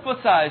wanted to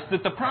emphasize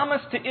that the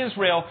promise to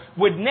Israel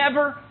would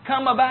never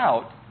come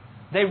about,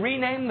 they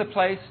renamed the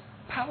place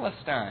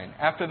Palestine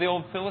after the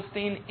old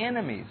Philistine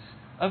enemies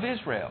of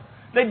Israel.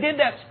 They did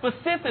that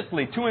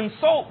specifically to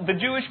insult the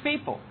Jewish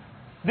people.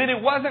 That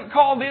it wasn't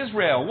called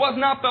Israel, was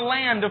not the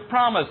land of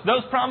promise.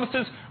 Those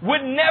promises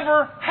would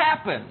never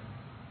happen.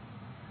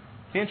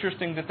 It's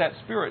interesting that that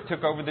spirit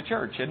took over the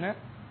church, isn't it?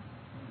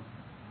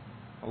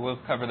 Well, we'll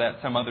cover that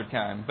some other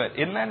time, but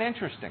isn't that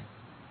interesting?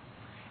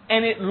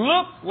 And it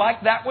looked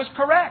like that was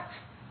correct.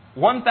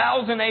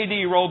 1000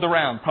 A.D. rolled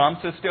around.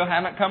 Promises still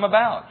haven't come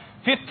about.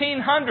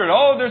 1500,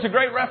 oh, there's a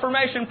great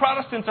Reformation.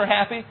 Protestants are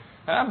happy.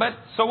 But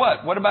so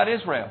what? What about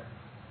Israel?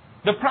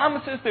 The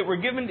promises that were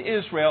given to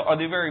Israel are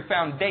the very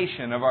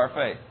foundation of our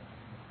faith.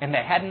 And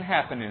they hadn't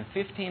happened in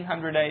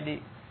 1500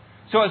 A.D.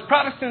 So as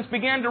Protestants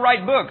began to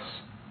write books,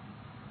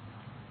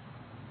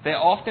 they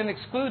often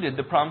excluded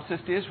the promises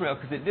to Israel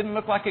because it didn't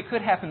look like it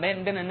could happen. They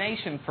hadn't been a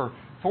nation for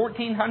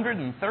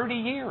 1430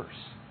 years.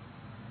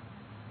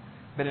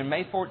 But in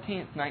May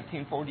 14th,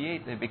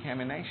 1948, they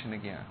became a nation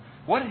again.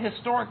 What a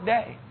historic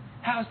day.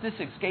 How has this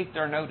escaped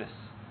our notice?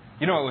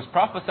 You know, it was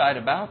prophesied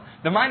about.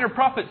 The minor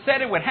prophet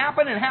said it would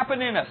happen and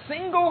happen in a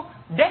single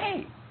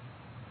day.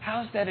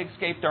 How has that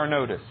escaped our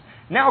notice?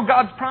 Now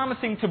God's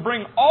promising to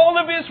bring all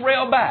of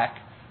Israel back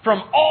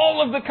from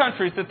all of the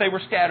countries that they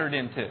were scattered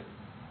into.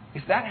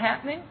 Is that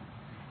happening?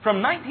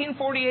 From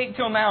 1948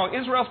 till now,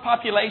 Israel's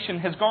population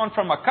has gone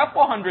from a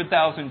couple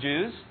 100,000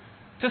 Jews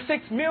to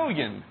 6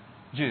 million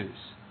Jews.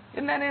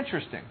 Isn't that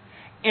interesting?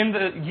 In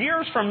the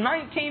years from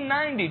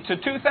 1990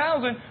 to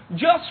 2000,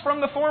 just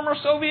from the former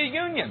Soviet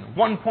Union,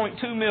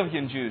 1.2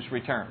 million Jews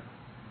returned.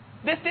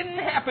 This didn't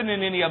happen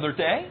in any other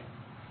day.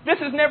 This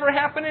has never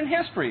happened in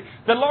history.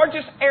 The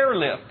largest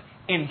airlift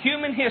in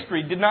human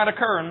history did not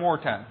occur in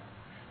wartime.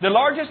 The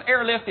largest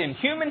airlift in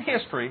human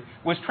history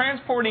was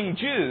transporting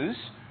Jews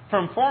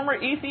from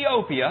former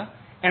Ethiopia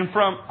and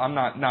from,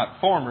 not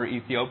former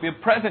Ethiopia,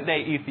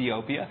 present-day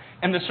Ethiopia,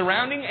 and the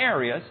surrounding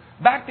areas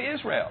back to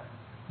Israel.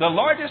 The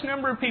largest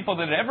number of people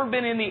that had ever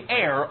been in the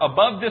air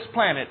above this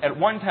planet at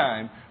one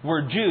time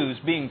were Jews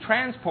being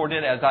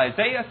transported, as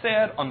Isaiah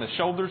said, on the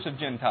shoulders of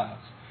Gentiles.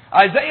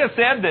 Isaiah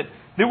said that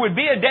there would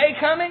be a day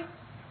coming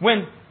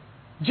when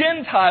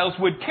Gentiles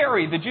would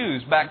carry the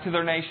Jews back to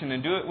their nation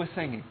and do it with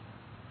singing.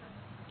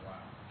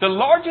 The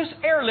largest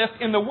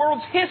airlift in the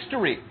world's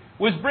history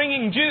was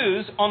bringing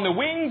Jews on the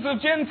wings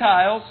of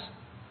Gentiles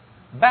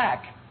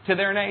back to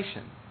their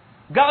nation.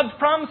 God's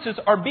promises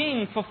are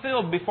being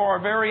fulfilled before our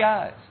very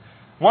eyes.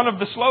 One of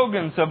the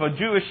slogans of a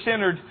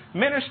Jewish-centered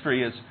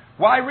ministry is,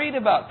 why read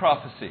about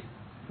prophecy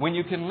when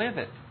you can live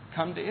it?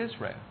 Come to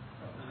Israel.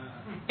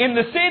 In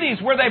the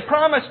cities where they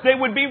promised they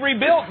would be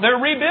rebuilt, they're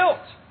rebuilt.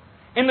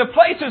 In the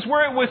places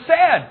where it was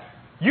said,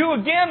 you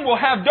again will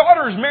have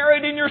daughters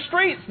married in your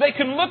streets. They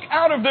can look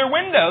out of their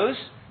windows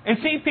and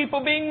see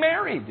people being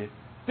married.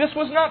 This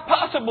was not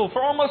possible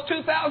for almost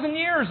 2,000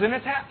 years, and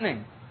it's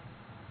happening.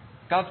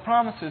 God's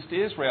promises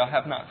to Israel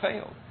have not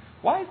failed.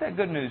 Why is that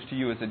good news to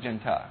you as a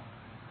Gentile?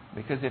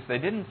 Because if they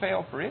didn't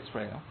fail for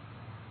Israel,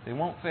 they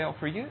won't fail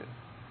for you.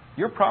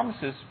 Your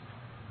promises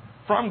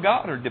from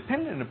God are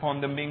dependent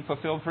upon them being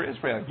fulfilled for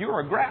Israel.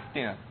 You're a graft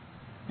in.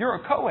 You're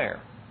a co-heir.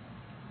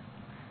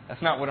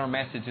 That's not what our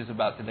message is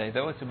about today,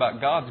 though. It's about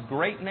God's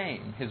great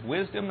name, His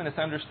wisdom and His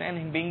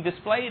understanding being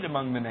displayed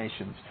among the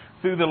nations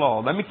through the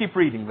law. Let me keep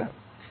reading, though.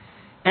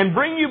 And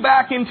bring you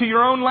back into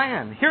your own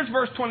land. Here's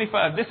verse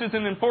 25. This is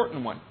an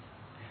important one.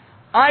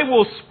 I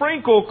will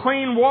sprinkle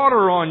clean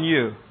water on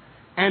you,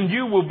 and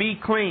you will be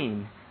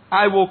clean.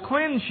 I will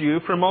cleanse you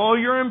from all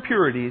your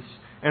impurities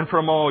and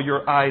from all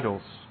your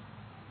idols.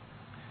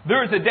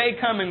 There is a day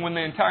coming when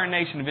the entire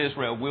nation of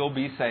Israel will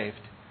be saved.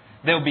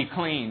 They'll be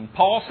clean.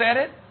 Paul said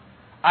it.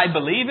 I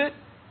believe it.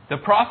 The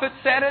prophet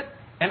said it.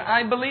 And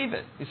I believe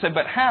it. He said,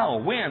 but how?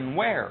 When?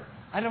 Where?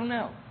 I don't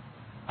know.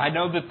 I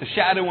know that the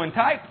shadow and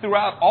type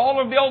throughout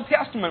all of the Old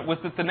Testament was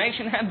that the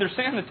nation had their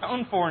sin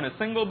atoned for in a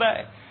single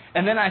day.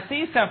 And then I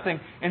see something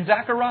in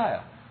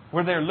Zechariah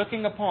where they're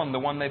looking upon the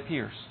one they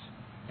pierced.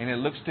 And it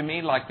looks to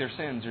me like their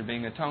sins are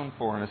being atoned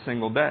for in a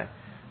single day.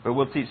 But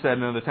we'll teach that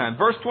another time.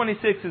 Verse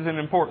 26 is an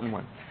important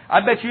one. I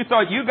bet you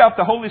thought you got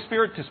the Holy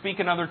Spirit to speak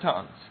in other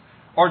tongues,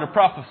 or to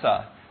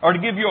prophesy, or to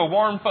give you a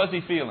warm,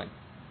 fuzzy feeling.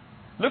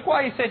 Look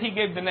why He said He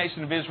gave the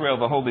nation of Israel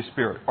the Holy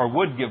Spirit, or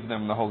would give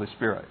them the Holy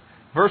Spirit.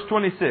 Verse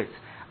 26.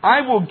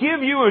 I will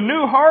give you a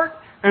new heart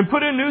and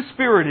put a new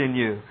spirit in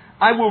you.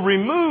 I will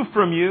remove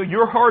from you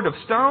your heart of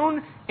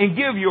stone and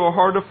give you a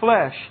heart of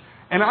flesh.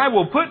 And I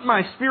will put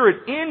my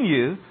spirit in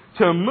you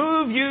to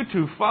move you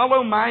to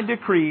follow my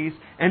decrees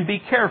and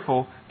be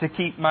careful to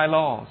keep my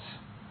laws.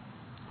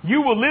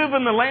 You will live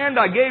in the land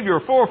I gave your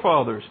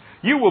forefathers.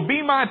 You will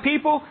be my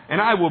people, and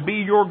I will be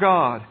your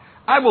God.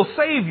 I will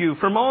save you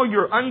from all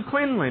your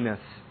uncleanliness.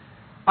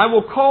 I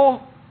will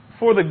call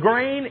for the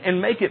grain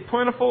and make it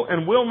plentiful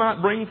and will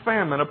not bring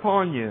famine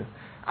upon you.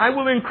 I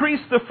will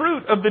increase the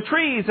fruit of the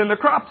trees and the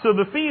crops of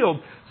the field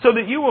so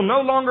that you will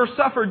no longer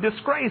suffer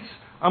disgrace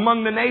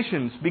among the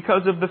nations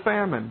because of the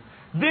famine.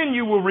 Then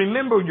you will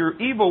remember your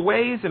evil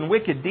ways and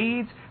wicked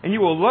deeds, and you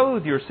will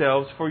loathe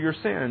yourselves for your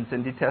sins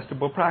and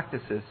detestable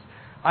practices.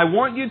 I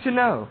want you to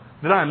know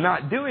that I am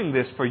not doing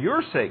this for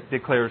your sake,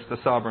 declares the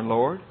sovereign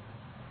Lord.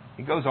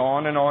 He goes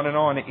on and on and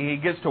on. He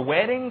gets to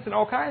weddings and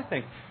all kinds of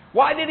things.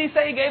 Why did He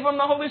say He gave them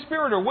the Holy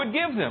Spirit, or would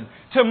give them?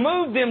 To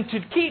move them to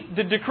keep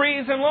the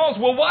decrees and laws.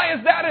 Well, why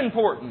is that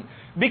important?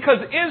 Because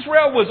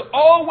Israel was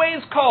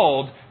always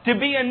called to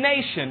be a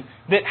nation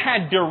that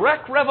had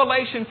direct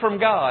revelation from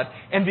God,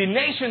 and the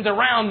nations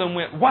around them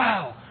went,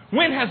 wow,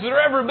 when has there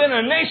ever been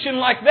a nation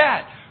like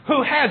that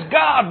who has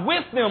God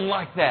with them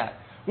like that?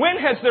 When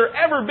has there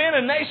ever been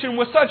a nation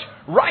with such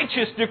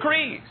righteous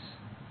decrees?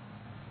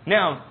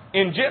 Now,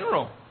 in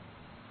general,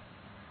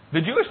 the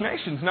Jewish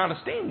nation's not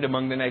esteemed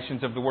among the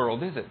nations of the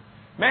world, is it?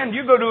 Man,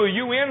 you go to a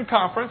UN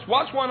conference,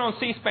 watch one on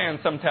C-SPAN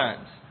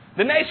sometimes.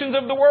 The nations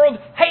of the world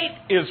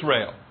hate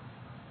Israel.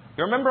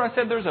 You remember I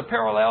said there's a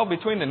parallel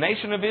between the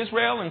nation of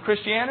Israel and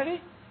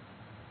Christianity?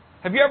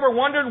 Have you ever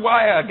wondered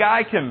why a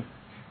guy can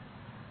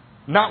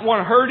not want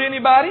to hurt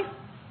anybody?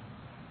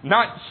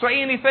 Not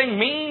say anything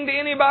mean to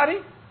anybody?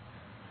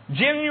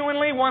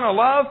 Genuinely want to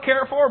love,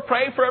 care for,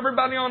 pray for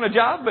everybody on the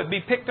job, but be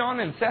picked on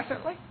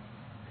incessantly?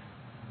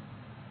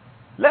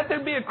 Let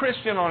there be a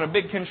Christian on a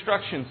big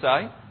construction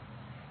site,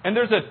 and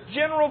there's a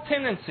general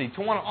tendency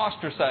to want to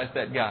ostracize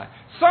that guy.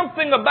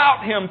 Something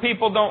about him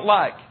people don't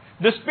like.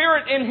 The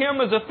spirit in him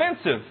is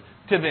offensive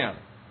to them.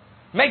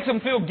 Makes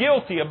them feel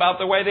guilty about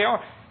the way they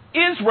are.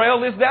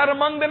 Israel is that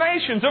among the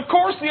nations. Of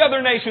course the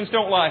other nations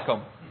don't like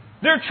them.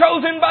 They're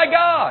chosen by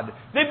God.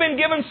 They've been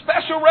given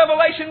special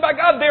revelation by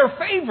God. They're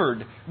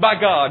favored by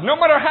God. No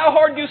matter how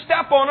hard you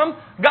step on them,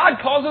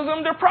 God causes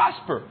them to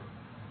prosper.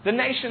 The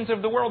nations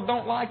of the world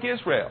don't like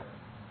Israel.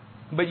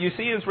 But you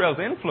see Israel's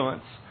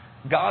influence,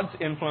 God's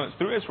influence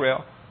through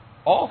Israel,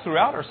 all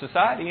throughout our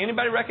society.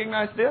 Anybody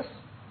recognize this?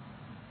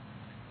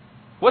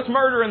 What's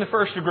murder in the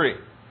first degree?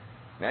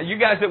 Now, you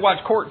guys that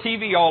watch court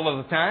TV all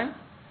of the time,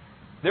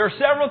 there are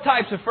several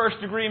types of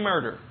first-degree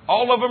murder.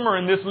 All of them are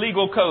in this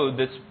legal code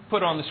that's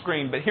put on the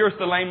screen, but here's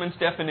the layman's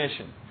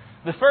definition.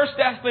 The first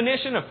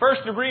definition of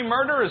first-degree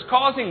murder is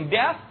causing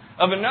death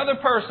of another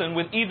person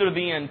with either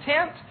the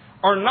intent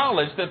or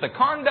knowledge that the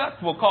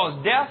conduct will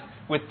cause death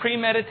with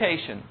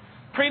premeditation.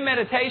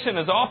 Premeditation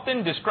is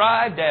often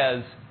described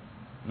as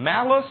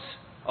malice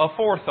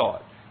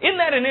aforethought. Isn't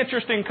that an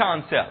interesting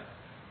concept?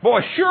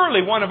 Boy,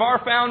 surely one of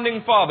our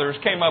founding fathers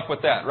came up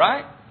with that,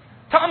 right?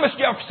 Thomas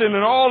Jefferson,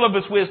 in all of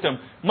his wisdom,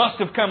 must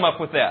have come up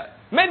with that.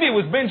 Maybe it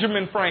was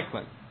Benjamin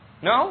Franklin.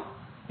 No?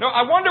 No,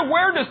 I wonder,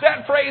 where does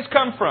that phrase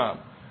come from?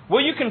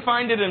 Well, you can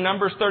find it in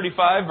Numbers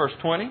 35, verse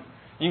 20.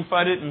 You can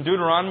find it in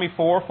Deuteronomy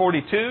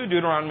 4:42,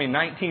 Deuteronomy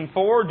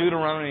 19:4,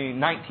 Deuteronomy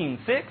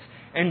 19:6,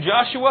 and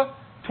Joshua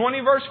 20,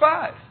 verse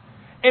 5.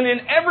 And in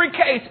every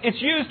case,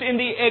 it's used in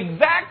the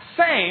exact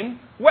same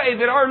way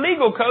that our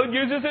legal code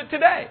uses it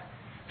today.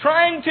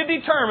 Trying to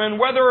determine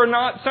whether or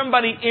not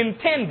somebody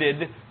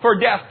intended for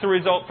death to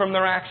result from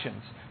their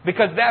actions.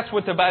 Because that's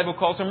what the Bible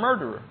calls a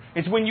murderer.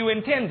 It's when you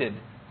intended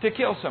to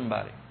kill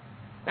somebody.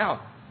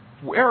 Now,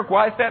 Eric,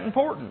 why is that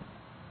important?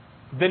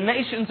 The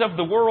nations of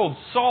the world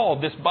saw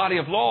this body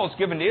of laws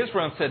given to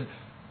Israel and said,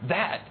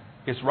 that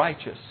is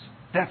righteous.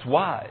 That's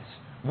wise.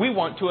 We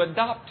want to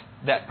adopt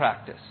that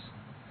practice.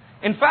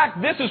 In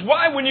fact, this is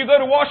why when you go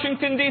to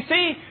Washington,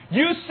 D.C.,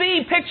 you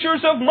see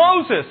pictures of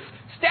Moses,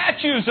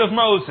 statues of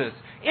Moses.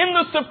 In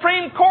the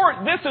Supreme Court,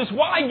 this is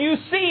why you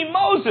see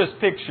Moses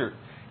pictured.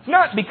 It's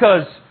not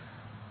because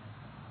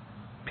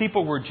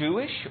people were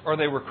Jewish or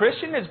they were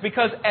Christian. It's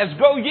because as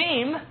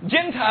Goyim,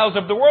 Gentiles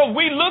of the world,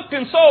 we looked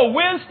and saw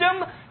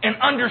wisdom and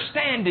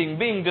understanding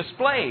being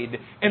displayed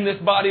in this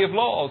body of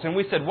laws. And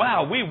we said,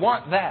 wow, we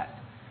want that.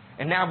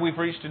 And now we've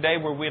reached a day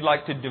where we'd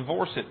like to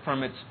divorce it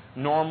from its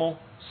normal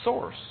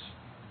source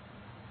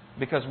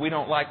because we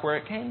don't like where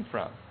it came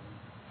from.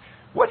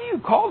 What do you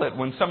call it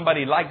when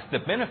somebody likes the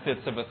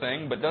benefits of a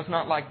thing but does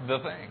not like the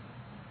thing?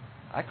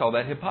 I call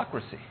that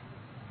hypocrisy.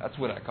 That's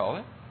what I call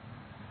it.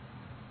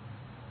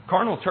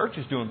 Carnal church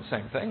is doing the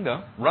same thing,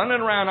 though. Running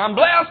around, I'm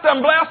blessed,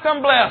 I'm blessed,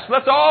 I'm blessed.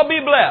 Let's all be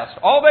blessed.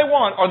 All they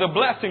want are the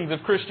blessings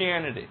of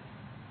Christianity.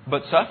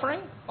 But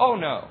suffering? Oh,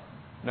 no.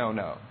 No,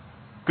 no.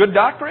 Good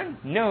doctrine?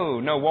 No,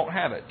 no, won't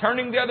have it.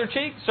 Turning the other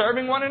cheek,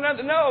 serving one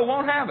another? No,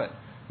 won't have it.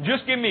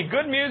 Just give me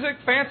good music,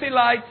 fancy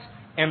lights,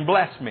 and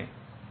bless me.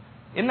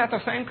 Isn't that the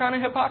same kind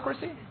of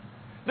hypocrisy?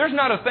 There's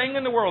not a thing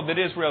in the world that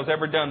Israel's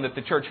ever done that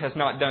the church has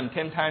not done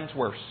 10 times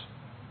worse.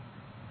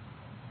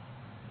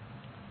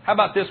 How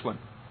about this one?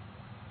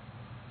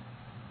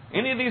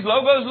 Any of these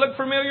logos look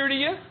familiar to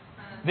you?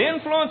 The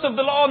influence of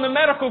the law in the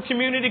medical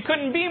community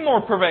couldn't be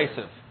more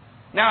pervasive.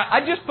 Now,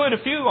 I just put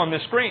a few on the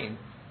screen.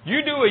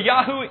 You do a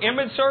Yahoo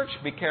image search.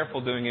 Be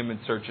careful doing image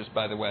searches,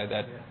 by the way.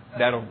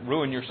 That'll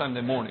ruin your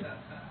Sunday morning.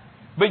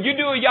 But you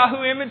do a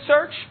Yahoo image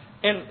search,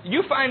 and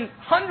you find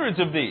hundreds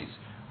of these.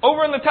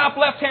 Over in the top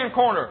left-hand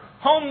corner,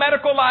 Home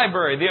Medical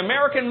Library, the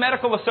American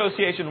Medical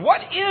Association.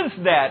 What is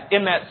that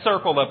in that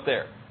circle up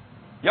there?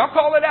 Y'all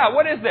call it out.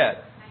 What is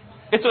that?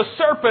 It's a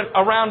serpent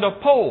around a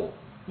pole.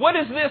 What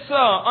is this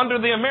under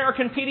the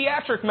American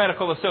Pediatric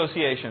Medical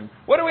Association?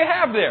 What do we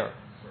have there?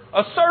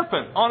 A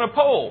serpent on a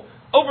pole.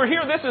 Over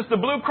here, this is the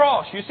Blue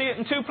Cross. You see it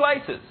in two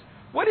places.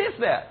 What is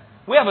that?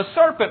 We have a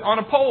serpent on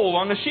a pole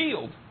on a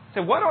shield.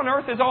 So what on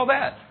earth is all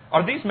that?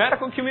 Are these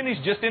medical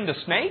communities just into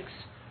snakes?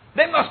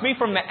 They must be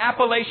from the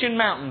Appalachian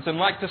Mountains and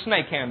like the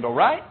snake handle,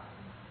 right?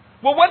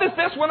 Well, what is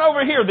this one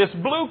over here, this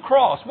Blue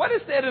Cross? What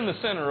is that in the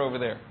center over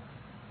there?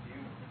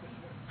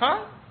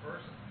 Huh?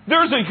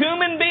 There's a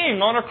human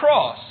being on a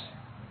cross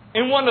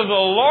in one of the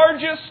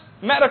largest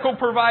medical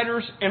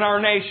providers in our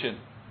nation.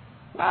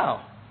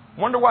 Wow.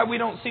 Wonder why we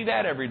don't see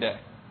that every day.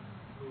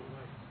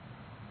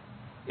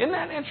 Isn't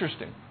that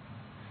interesting?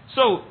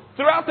 So,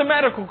 throughout the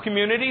medical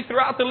community,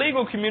 throughout the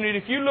legal community,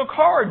 if you look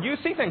hard, you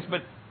see things.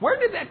 But where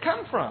did that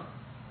come from?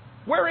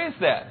 Where is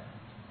that?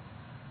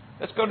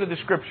 Let's go to the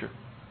Scripture.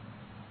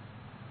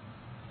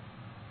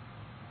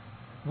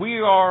 We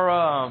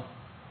are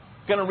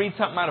going to read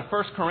something out of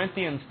 1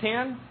 Corinthians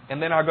 10,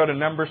 and then I'll go to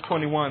Numbers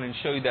 21 and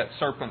show you that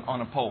serpent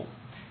on a pole.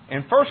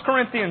 In 1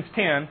 Corinthians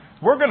 10,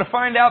 we're going to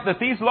find out that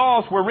these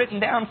laws were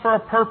written down for a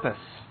purpose.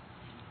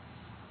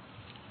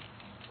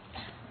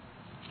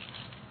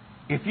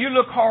 If you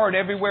look hard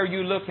everywhere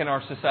you look in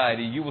our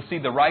society, you will see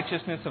the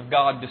righteousness of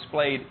God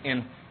displayed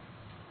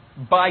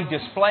by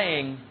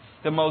displaying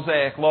the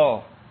Mosaic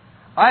Law.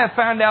 I have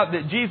found out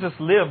that Jesus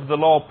lived the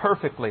law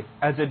perfectly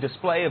as a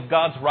display of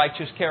God's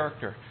righteous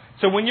character.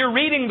 So when you're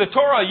reading the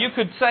Torah, you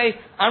could say,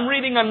 I'm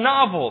reading a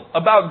novel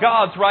about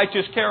God's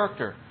righteous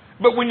character.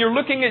 But when you're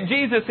looking at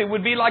Jesus, it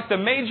would be like the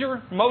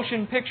major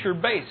motion picture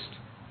based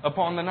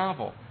upon the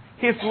novel.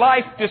 His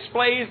life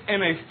displays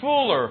in a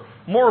fuller,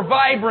 more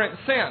vibrant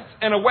sense,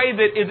 in a way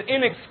that is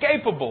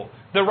inescapable,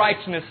 the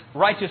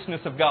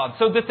righteousness of God.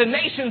 So that the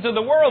nations of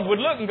the world would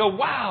look and go,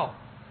 wow,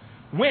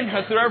 when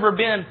has there ever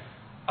been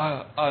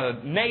a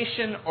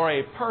nation or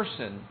a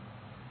person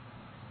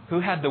who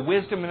had the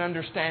wisdom and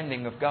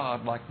understanding of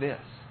God like this?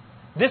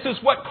 This is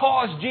what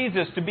caused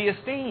Jesus to be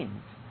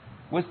esteemed,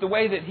 was the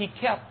way that He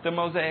kept the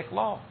Mosaic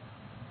Law.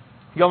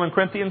 Go in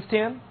Corinthians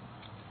 10,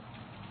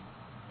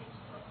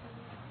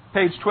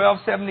 page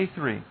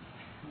 1273,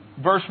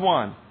 verse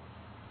 1.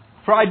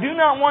 For I do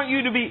not want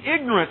you to be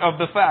ignorant of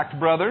the fact,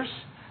 brothers,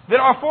 that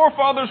our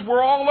forefathers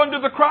were all under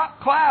the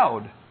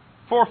cloud.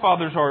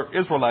 Forefathers are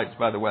Israelites,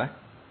 by the way.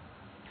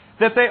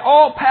 That they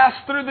all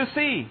passed through the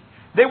sea.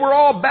 They were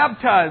all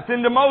baptized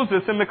into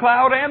Moses in the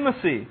cloud and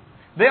the sea.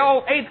 They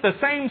all ate the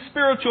same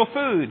spiritual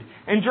food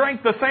and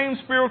drank the same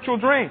spiritual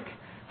drink.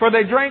 For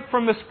they drank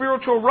from the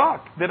spiritual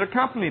rock that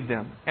accompanied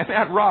them, and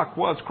that rock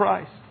was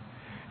Christ.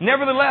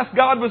 Nevertheless,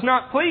 God was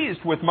not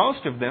pleased with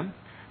most of them.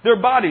 Their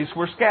bodies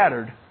were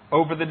scattered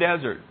over the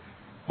desert.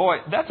 Boy,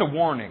 that's a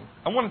warning.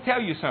 I want to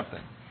tell you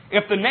something.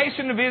 If the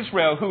nation of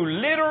Israel, who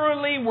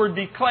literally were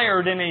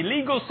declared in a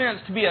legal sense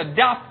to be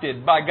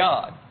adopted by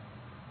God,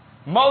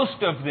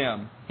 most of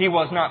them He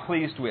was not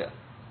pleased with.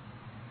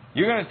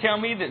 You're going to tell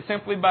me that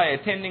simply by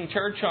attending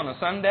church on a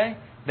Sunday,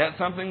 that's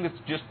something that's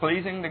just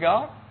pleasing to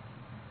God?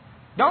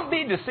 Don't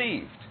be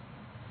deceived.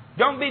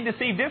 Don't be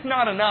deceived. It's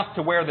not enough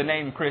to wear the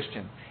name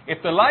Christian.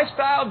 If the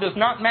lifestyle does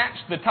not match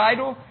the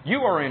title, you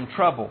are in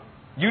trouble.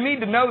 You need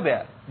to know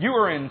that. You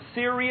are in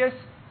serious,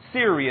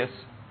 serious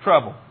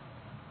trouble.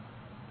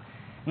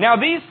 Now,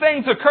 these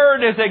things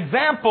occurred as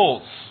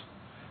examples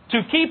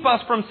to keep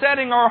us from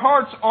setting our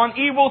hearts on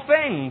evil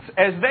things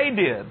as they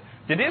did.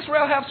 Did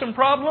Israel have some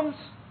problems?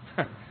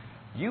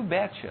 You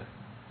betcha.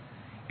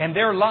 And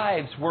their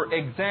lives were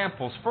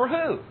examples for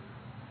who?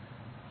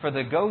 For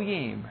the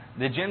Goyim,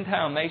 the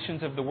Gentile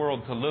nations of the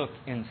world, to look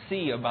and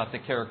see about the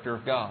character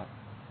of God.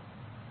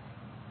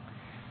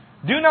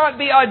 Do not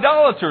be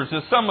idolaters,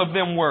 as some of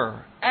them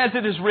were. As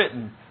it is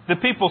written, the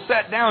people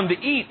sat down to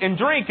eat and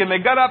drink, and they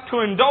got up to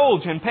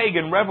indulge in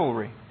pagan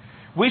revelry.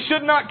 We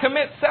should not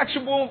commit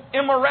sexual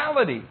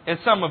immorality, as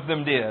some of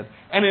them did.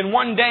 And in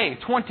one day,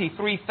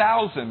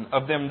 23,000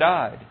 of them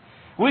died.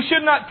 We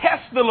should not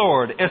test the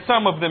Lord, as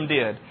some of them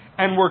did,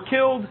 and were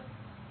killed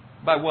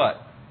by what?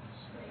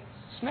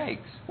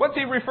 Snakes. What's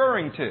he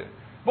referring to?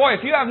 Boy,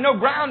 if you have no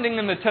grounding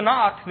in the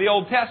Tanakh, the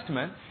Old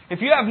Testament, if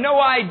you have no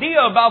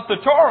idea about the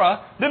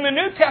Torah, then the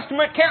New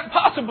Testament can't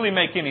possibly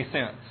make any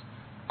sense.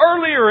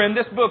 Earlier in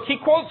this book, he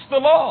quotes the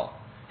law.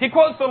 He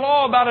quotes the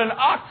law about an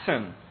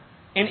oxen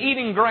in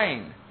eating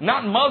grain,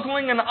 not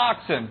muzzling an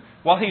oxen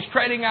while he's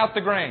treading out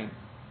the grain.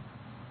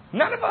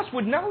 None of us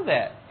would know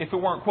that if it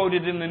weren't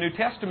quoted in the New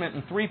Testament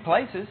in 3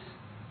 places.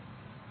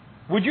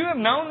 Would you have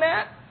known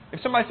that?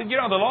 If somebody said,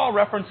 the law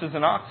references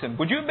an oxen,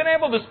 would you have been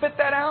able to spit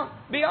that out?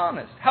 Be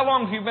honest. How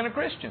long have you been a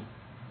Christian?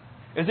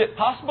 Is it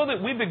possible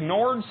that we've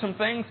ignored some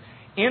things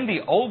in the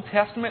Old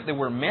Testament that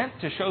were meant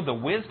to show the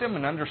wisdom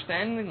and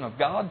understanding of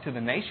God to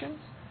the nations?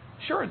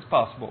 Sure, it's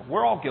possible.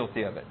 We're all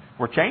guilty of it.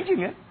 We're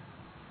changing it.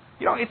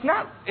 It's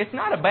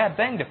not a bad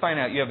thing to find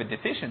out you have a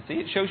deficiency.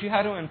 It shows you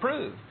how to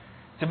improve.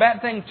 It's a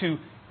bad thing to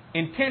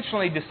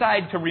intentionally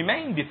decide to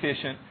remain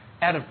deficient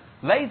out of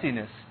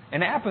laziness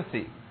and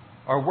apathy,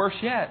 or worse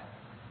yet,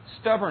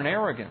 stubborn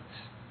arrogance.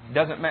 It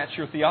doesn't match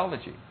your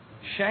theology.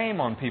 Shame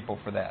on people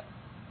for that.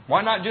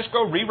 Why not just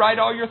go rewrite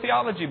all your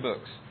theology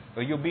books?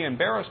 Well, you'll be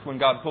embarrassed when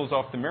God pulls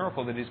off the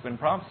miracle that He's been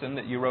promising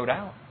that you wrote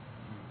out.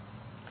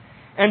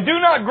 And do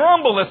not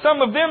grumble as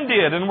some of them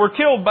did and were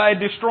killed by a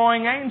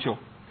destroying angel.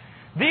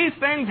 These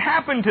things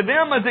happened to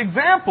them as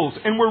examples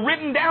and were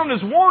written down as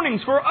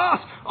warnings for us,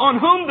 on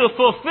whom the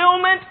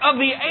fulfillment of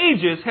the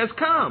ages has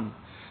come.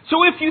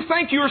 So if you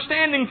think you are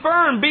standing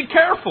firm, be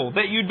careful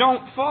that you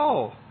don't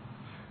fall.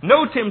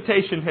 No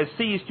temptation has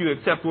seized you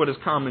except what is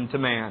common to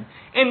man.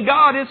 And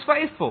God is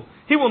faithful.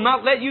 He will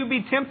not let you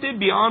be tempted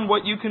beyond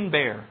what you can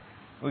bear.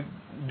 We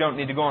don't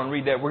need to go on and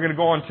read that. We're going to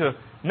go on to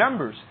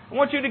Numbers. I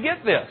want you to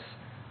get this.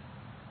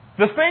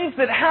 The things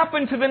that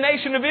happened to the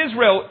nation of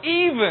Israel,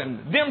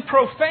 even them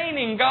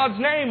profaning God's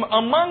name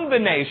among the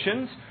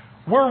nations,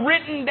 were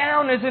written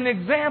down as an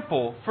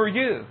example for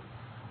you.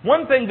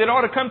 One thing that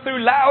ought to come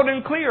through loud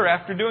and clear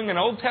after doing an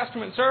Old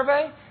Testament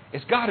survey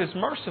is God is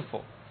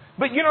merciful.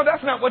 But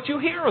that's not what you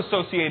hear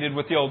associated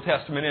with the Old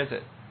Testament, is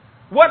it?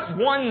 What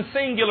one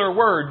singular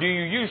word do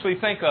you usually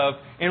think of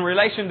in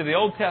relation to the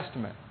Old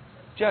Testament?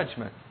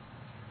 Judgment.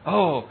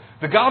 Oh,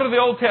 the God of the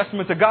Old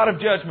Testament is a God of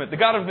judgment. The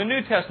God of the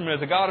New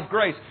Testament is a God of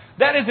grace.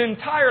 That is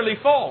entirely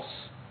false.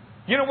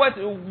 You know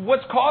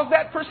what's caused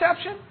that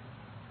perception?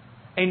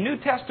 A New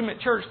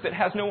Testament church that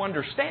has no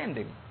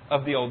understanding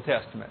of the Old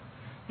Testament.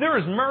 There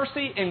is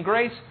mercy and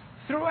grace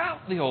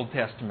throughout the Old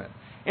Testament.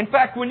 In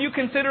fact, when you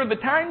consider the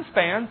time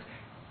spans,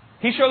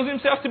 He shows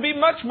Himself to be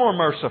much more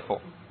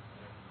merciful.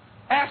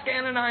 Ask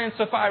Ananias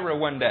and Sapphira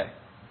one day.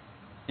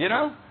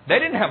 They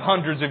didn't have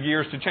hundreds of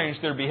years to change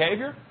their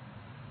behavior.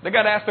 They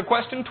got asked the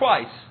question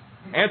twice.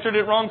 Answered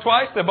it wrong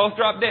twice, they both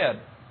dropped dead.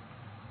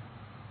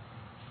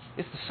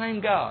 It's the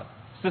same God.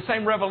 It's the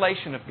same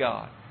revelation of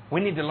God.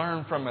 We need to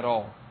learn from it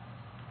all.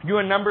 You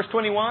in Numbers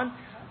 21?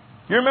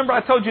 You remember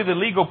I told you the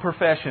legal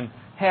profession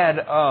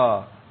had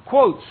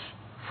quotes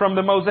from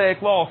the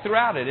Mosaic Law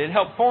throughout it. It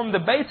helped form the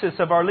basis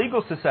of our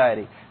legal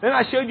society. Then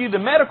I showed you the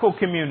medical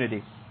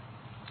community.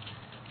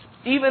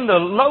 Even the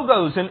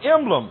logos and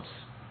emblems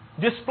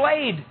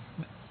displayed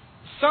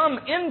some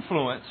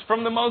influence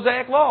from the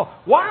Mosaic Law.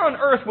 Why on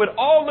earth would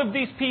all of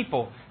these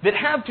people that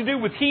have to do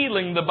with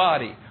healing the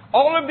body,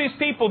 all of these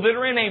people that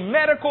are in a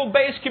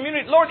medical-based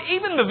community, Lord,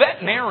 even the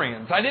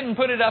veterinarians, I didn't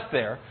put it up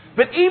there,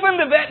 but even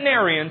the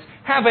veterinarians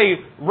have a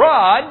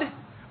rod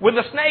with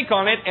a snake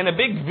on it and a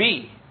big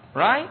V,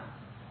 right?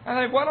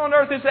 I think, what on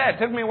earth is that? It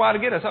took me a while to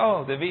get us.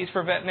 Oh, the V's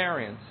for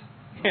veterinarians.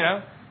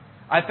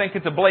 I think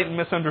it's a blatant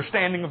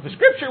misunderstanding of the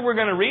Scripture we're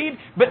going to read,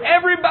 but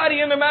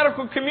everybody in the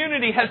medical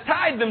community has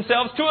tied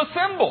themselves to a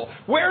symbol.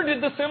 Where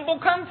did the symbol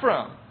come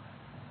from?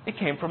 It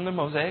came from the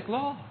Mosaic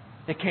Law.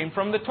 It came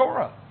from the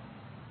Torah.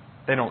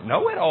 They don't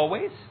know it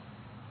always.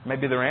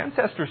 Maybe their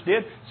ancestors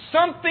did.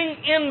 Something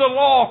in the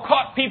law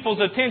caught people's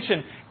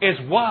attention as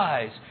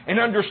wise and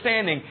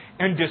understanding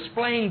and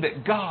displaying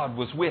that God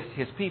was with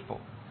His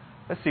people.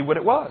 Let's see what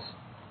it was.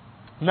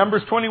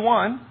 Numbers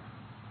 21,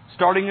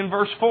 starting in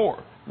verse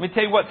 4. Let me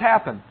tell you what's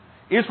happened.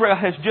 Israel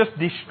has just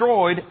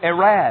destroyed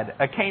Arad,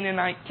 a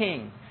Canaanite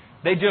king.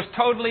 They just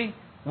totally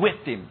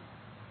whipped him.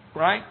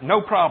 Right?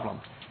 No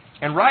problem.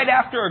 And right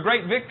after a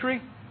great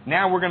victory,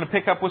 now we're going to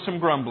pick up with some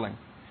grumbling.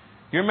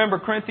 You remember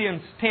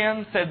Corinthians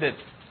 10 said that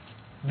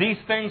these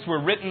things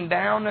were written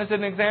down as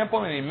an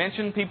example, and he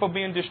mentioned people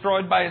being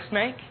destroyed by a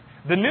snake.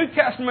 The New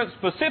Testament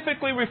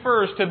specifically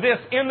refers to this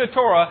in the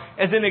Torah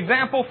as an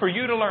example for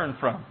you to learn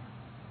from.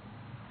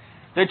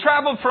 They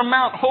traveled from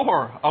Mount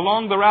Hor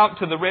along the route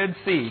to the Red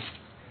Sea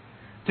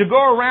to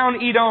go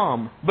around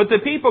Edom, but the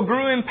people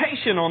grew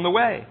impatient on the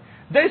way.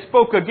 They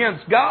spoke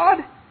against God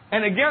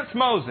and against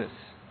Moses.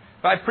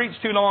 If I preach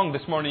too long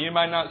this morning, you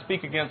might not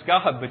speak against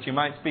God, but you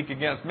might speak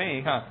against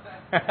me, huh?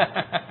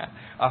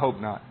 I hope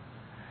not.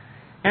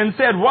 And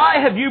said, "Why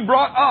have you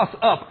brought us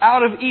up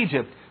out of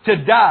Egypt to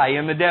die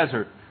in the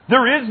desert?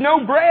 There is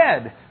no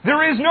bread.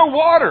 There is no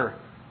water.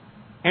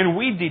 And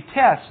we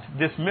detest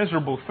this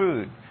miserable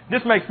food."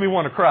 This makes me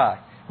want to cry.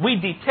 We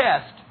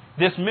detest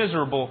this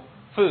miserable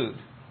food.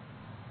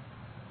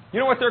 You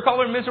know what they're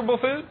calling miserable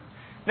food?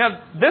 Now,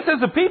 this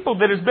is a people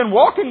that has been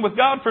walking with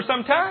God for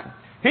some time.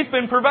 He's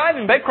been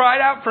providing. They cried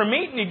out for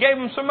meat, and He gave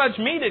them so much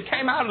meat it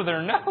came out of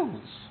their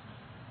nose.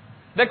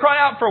 They cried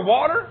out for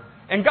water,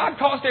 and God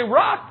caused a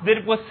rock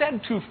that was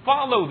said to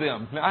follow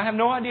them. Now, I have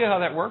no idea how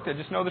that worked. I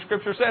just know the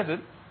Scripture says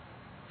it.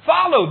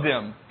 Followed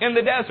them in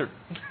the desert.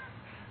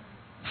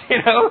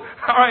 You know,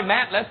 all right,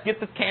 Matt, let's get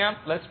the camp.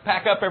 Let's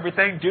pack up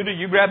everything. Judah,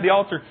 you grab the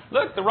altar.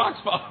 Look, the rock's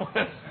following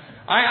us.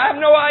 I have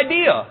no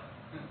idea.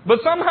 But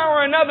somehow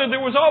or another, there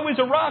was always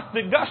a rock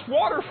that gushed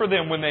water for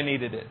them when they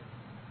needed it.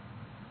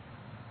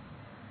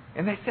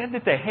 And they said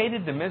that they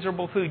hated the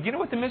miserable food. You know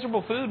what the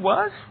miserable food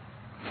was?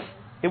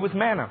 It was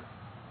manna.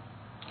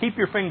 Keep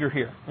your finger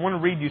here. I want to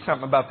read you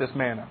something about this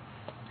manna.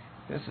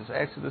 This is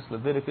Exodus,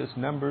 Leviticus,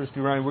 Numbers,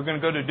 Deuteronomy. We're going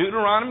to go to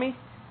Deuteronomy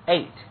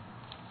 8.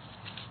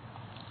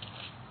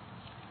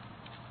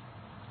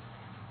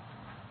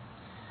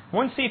 I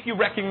want to see if you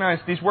recognize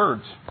these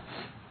words.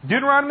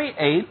 Deuteronomy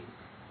 8,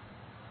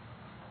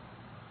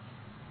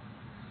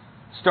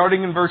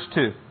 starting in verse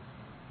 2.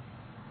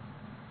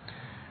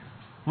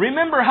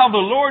 "Remember how the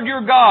Lord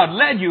your God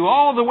led you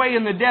all the way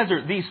in the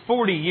desert these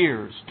 40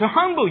 years, to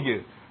humble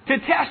you, to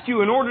test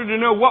you in order to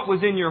know what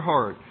was in your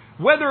heart,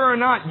 whether or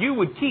not you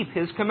would keep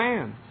His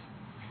commands.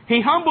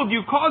 He humbled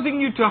you, causing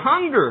you to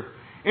hunger,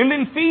 and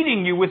then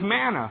feeding you with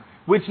manna,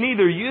 which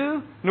neither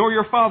you nor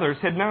your fathers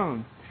had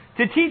known,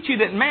 to teach you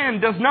that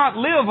man does not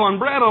live on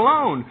bread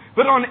alone,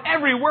 but on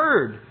every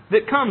word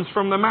that comes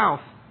from the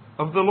mouth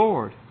of the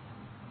Lord."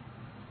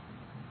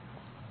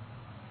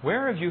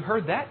 Where have you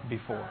heard that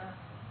before?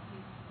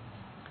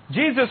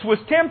 Jesus was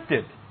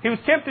tempted. He was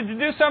tempted to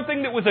do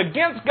something that was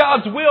against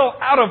God's will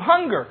out of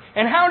hunger.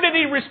 And how did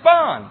He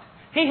respond?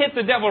 He hit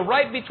the devil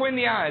right between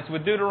the eyes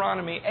with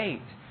Deuteronomy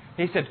 8.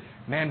 He said,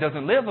 man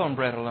doesn't live on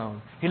bread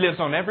alone. He lives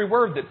on every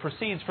word that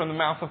proceeds from the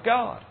mouth of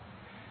God.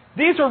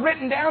 These are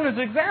written down as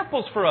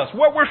examples for us.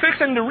 What we're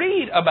fixing to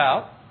read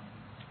about,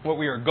 what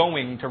we are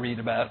going to read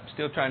about,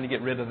 still trying to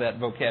get rid of that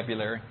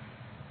vocabulary.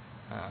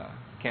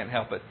 Can't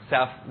help it.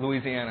 South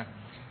Louisiana.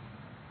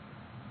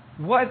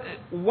 What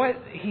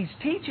he's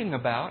teaching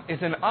about is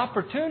an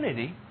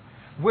opportunity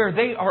where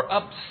they are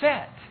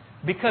upset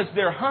because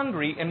they're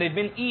hungry and they've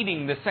been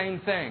eating the same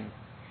thing.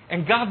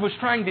 And God was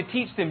trying to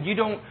teach them,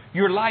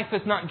 your life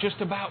is not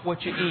just about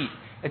what you eat.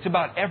 It's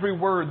about every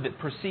word that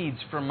proceeds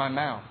from my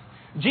mouth.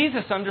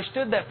 Jesus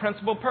understood that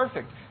principle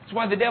perfect. That's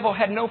why the devil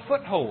had no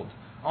foothold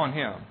on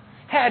him.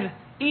 Had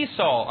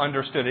Esau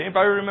understood it.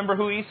 Anybody remember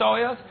who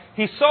Esau is?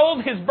 He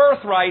sold his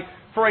birthright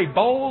for a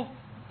bowl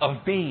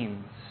of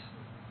beans.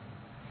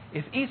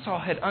 If Esau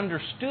had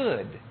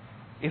understood,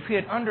 if he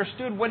had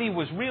understood what he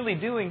was really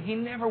doing, he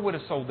never would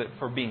have sold it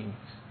for beans.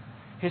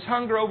 His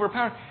hunger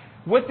overpowered.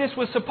 What this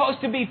was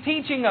supposed to be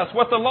teaching us,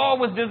 what the law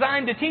was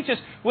designed to teach us,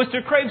 was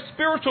to crave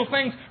spiritual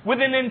things with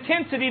an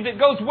intensity that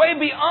goes way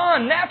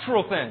beyond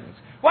natural things.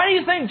 Why do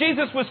you think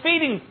Jesus was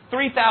feeding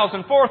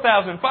 3,000,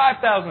 4,000,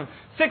 5,000,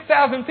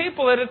 6,000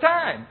 people at a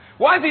time?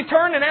 Why does He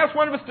turn and ask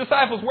one of His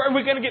disciples, where are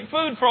we going to get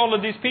food for all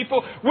of these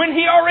people, when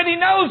He already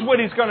knows what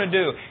He's going to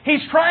do?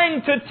 He's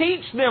trying to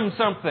teach them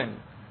something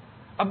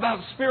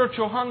about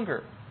spiritual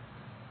hunger.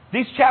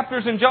 These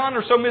chapters in John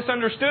are so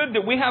misunderstood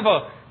that we have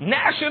a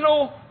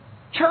national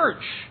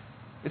church.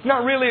 It's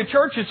not really a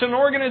church, it's an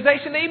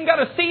organization. They even got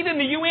a seat in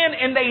the UN,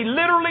 and they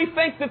literally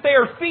think that they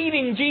are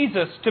feeding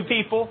Jesus to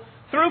people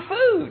through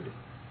food.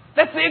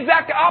 That's the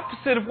exact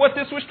opposite of what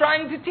this was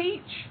trying to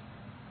teach.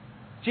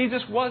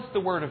 Jesus was the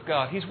Word of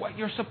God. He's what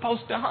you're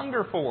supposed to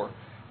hunger for.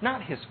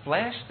 not his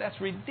flesh. That's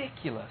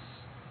ridiculous.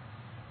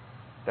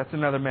 That's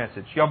another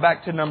message. Y'all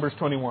back to Numbers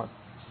 21.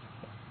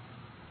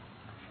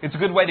 It's a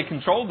good way to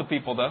control the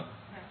people, though.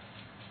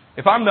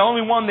 If I'm the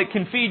only one that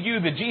can feed you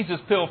the Jesus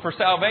pill for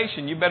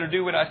salvation, you better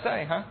do what I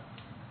say, huh?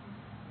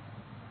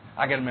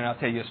 I got a minute, I'll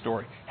tell you a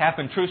story.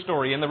 Happened, true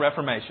story, in the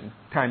Reformation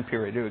time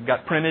period. It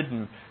got printed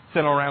and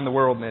sent around the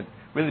world, and it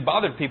really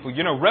bothered people.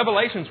 You know,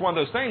 Revelation's one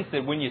of those things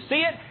that when you see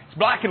it, it's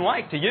black and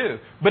white to you.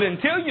 But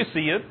until you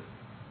see it,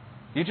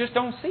 you just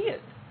don't see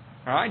it.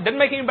 All right? Doesn't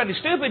make anybody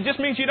stupid, it just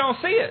means you don't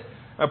see it.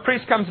 A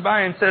priest comes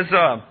by and says,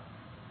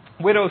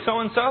 widow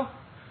so-and-so,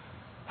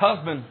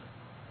 husband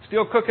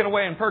still cooking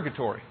away in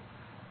purgatory.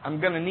 I'm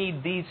going to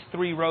need these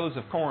 3 rows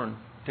of corn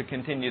to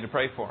continue to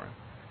pray for him.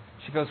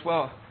 She goes,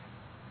 well,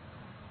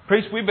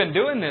 priest, we've been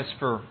doing this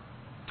for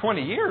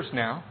 20 years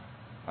now.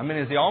 I mean,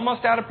 is he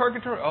almost out of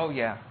purgatory? Oh,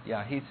 yeah.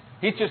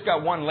 He's just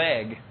got 1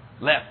 leg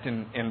left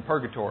in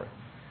purgatory.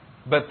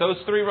 But those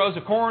 3 rows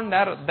of corn,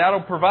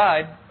 that'll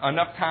provide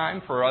enough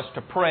time for us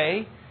to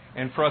pray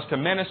and for us to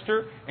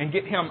minister and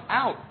get him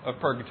out of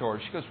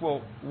purgatory. She goes,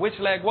 well, which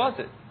leg was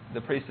it?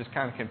 The priest is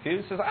kind of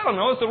confused. He says, I don't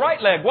know, it's the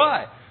right leg.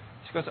 Why?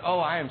 She goes, oh,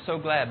 I am so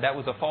glad that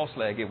was a false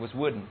leg. It was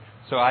wooden,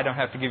 so I don't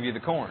have to give you the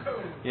corn.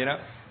 You know,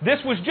 this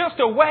was just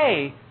a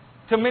way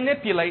to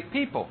manipulate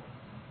people.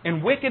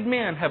 And wicked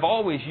men have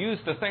always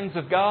used the things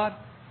of God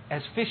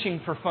as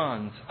fishing for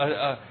funds,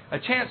 a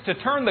chance to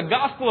turn the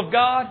gospel of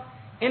God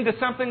into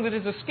something that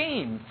is a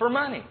scheme for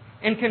money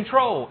and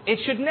control. It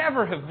should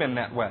never have been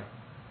that way.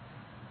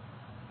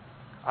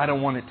 I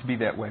don't want it to be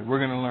that way. We're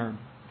going to learn.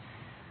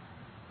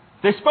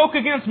 They spoke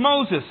against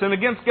Moses and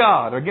against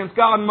God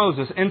and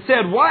Moses, and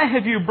said, why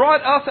have you brought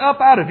us up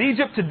out of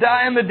Egypt to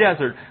die in the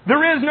desert?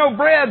 There is no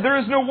bread, there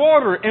is no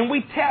water, and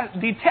we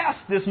detest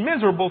this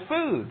miserable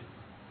food.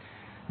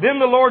 Then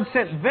the Lord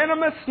sent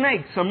venomous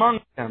snakes among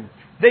them.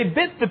 They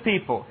bit the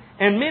people,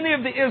 and many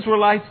of the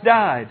Israelites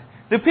died.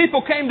 The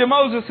people came to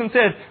Moses and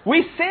said,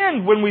 we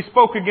sinned when we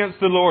spoke against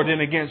the Lord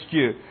and against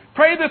you.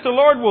 Pray that the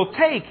Lord will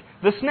take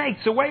the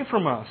snakes away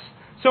from us.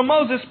 So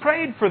Moses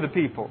prayed for the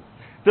people.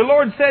 The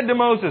Lord said to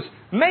Moses,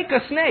 make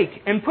a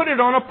snake and put it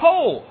on a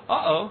pole.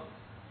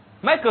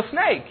 Make a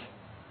snake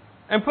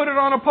and put it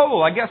on a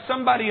pole. I guess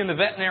somebody in the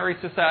Veterinary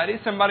Society,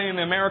 somebody in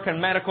the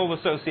American Medical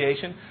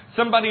Association,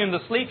 somebody in the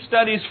Sleep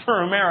Studies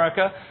for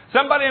America,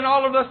 somebody in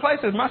all of those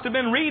places must have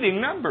been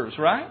reading Numbers,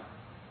 right?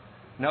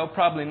 No,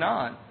 probably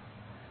not.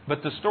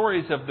 But the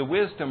stories of the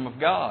wisdom of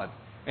God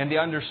and the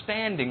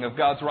understanding of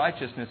God's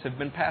righteousness have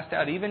been passed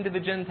out even to the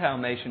Gentile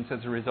nations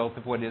as a result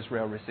of what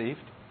Israel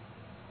received.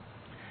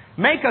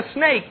 Make a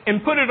snake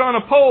and put it on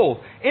a pole.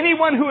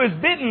 Anyone who is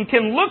bitten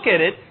can look at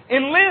it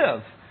and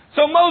live.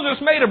 So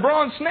Moses made a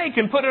bronze snake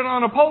and put it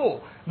on a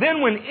pole.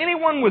 Then when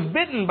anyone was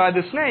bitten by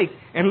the snake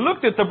and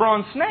looked at the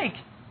bronze snake,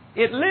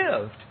 it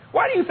lived.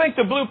 Why do you think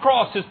the Blue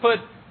Cross has put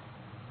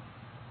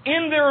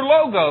in their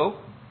logo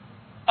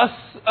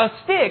a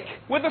stick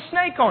with a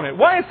snake on it?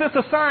 Why is this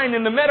a sign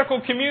in the medical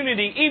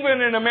community,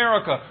 even in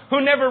America, who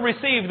never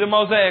received the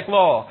Mosaic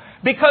Law?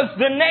 Because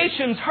the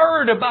nations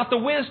heard about the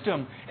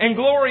wisdom and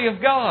glory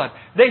of God.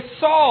 They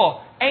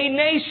saw a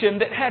nation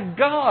that had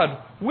God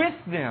with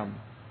them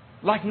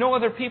like no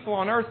other people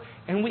on earth,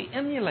 and we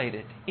emulate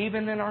it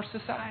even in our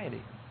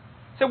society.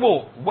 So,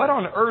 well, what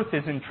on earth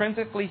is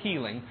intrinsically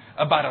healing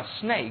about a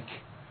snake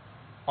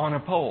on a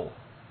pole?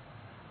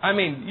 I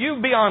mean,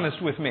 you be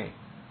honest with me.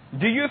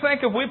 Do you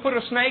think if we put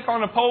a snake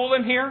on a pole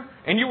in here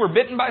and you were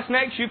bitten by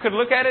snakes, you could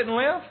look at it and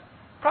live?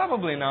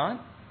 Probably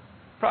not.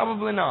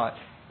 Probably not.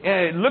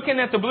 Looking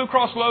at the Blue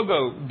Cross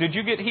logo, did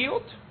you get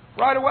healed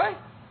right away?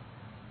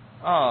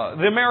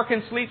 The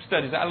American Sleep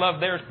Studies, I love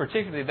theirs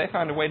particularly. They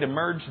found a way to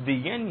merge the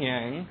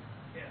yin-yang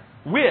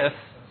with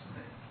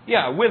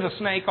a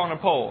snake on a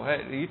pole.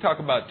 You talk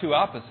about two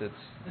opposites,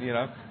 you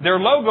know. Their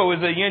logo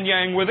is a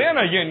yin-yang within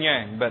a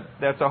yin-yang, but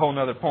that's a whole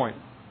other point.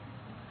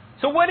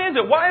 So what is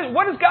it?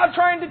 What is God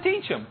trying to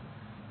teach them?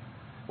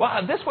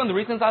 Well, this is one of the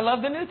reasons I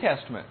love the New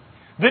Testament.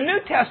 The New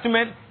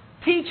Testament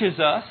teaches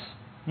us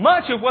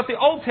much of what the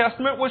Old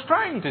Testament was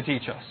trying to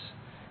teach us.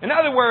 In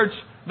other words,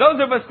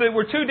 those of us that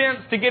were too dense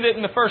to get it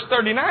in the first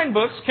 39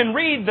 books can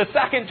read the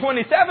second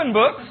 27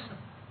 books,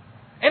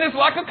 and it's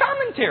like a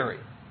commentary.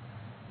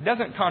 It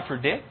doesn't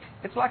contradict.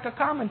 It's like a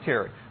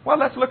commentary. Well,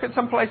 let's look at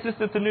some places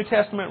that the New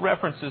Testament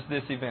references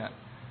this event.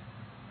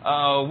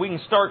 We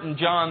can start in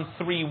John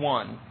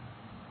 3:1.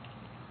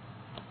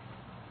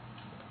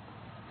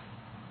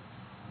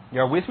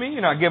 You're with me?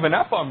 You're not giving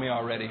up on me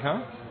already,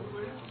 huh?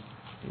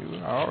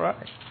 All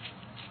right.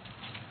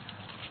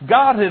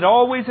 God had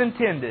always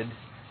intended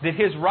that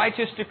His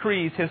righteous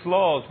decrees, His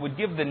laws, would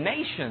give the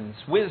nations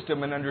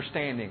wisdom and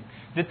understanding,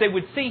 that they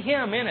would see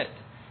Him in it.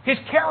 His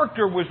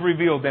character was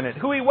revealed in it,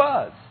 who He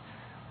was.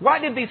 Why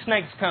did these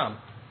snakes come?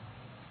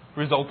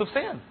 Result of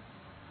sin.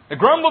 They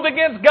grumbled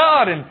against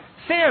God, and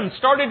sin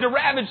started to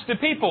ravage the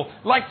people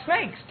like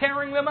snakes,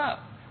 tearing them up.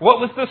 What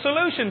was the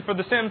solution for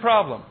the sin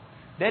problem?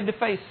 They had to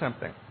face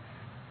something.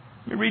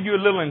 Let me read you a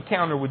little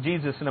encounter with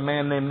Jesus and a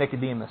man named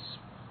Nicodemus.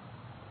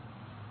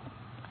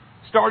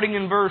 Starting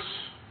in verse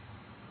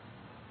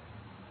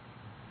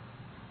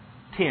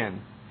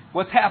 10.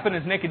 What's happened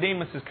is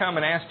Nicodemus has come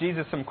and asked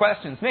Jesus some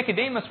questions.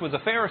 Nicodemus was a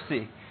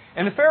Pharisee,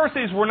 and the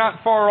Pharisees were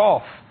not far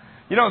off.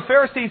 You know,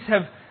 Pharisees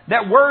have,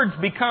 that word's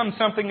become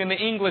something in the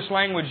English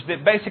language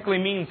that basically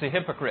means a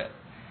hypocrite.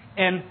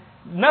 And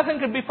nothing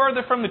could be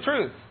further from the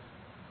truth.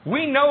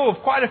 We know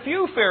of quite a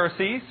few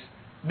Pharisees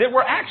that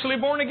were actually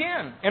born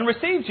again and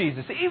received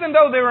Jesus, even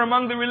though they were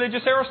among the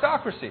religious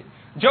aristocracy.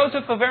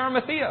 Joseph of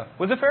Arimathea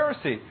was a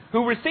Pharisee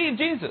who received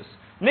Jesus.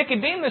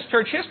 Nicodemus,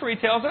 church history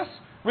tells us,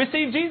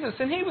 received Jesus,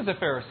 and he was a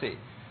Pharisee.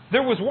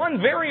 There was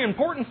one very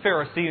important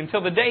Pharisee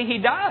until the day he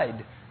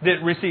died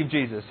that received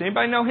Jesus.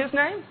 Anybody know his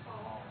name?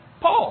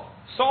 Paul.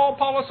 Saul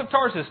Paulus of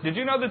Tarsus. Did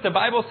you know that the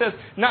Bible says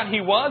not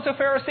he was a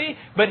Pharisee,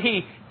 but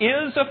he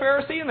is a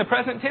Pharisee in the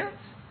present tense?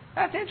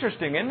 That's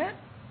interesting, isn't it?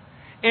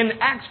 In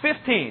Acts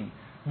 15,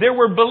 there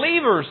were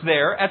believers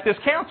there at this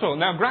council.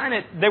 Now,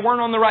 granted, they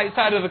weren't on the right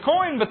side of the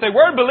coin, but they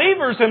were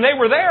believers and they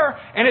were there.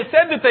 And it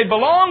said that they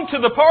belonged to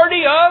the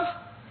party of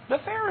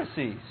the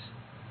Pharisees.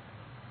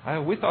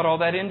 We thought all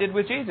that ended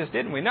with Jesus,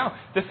 didn't we? No.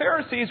 The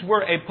Pharisees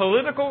were a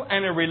political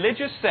and a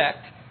religious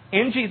sect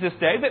in Jesus'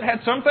 day that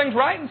had some things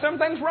right and some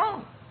things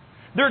wrong.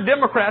 There are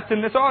Democrats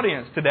in this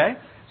audience today.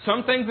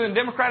 Some things in the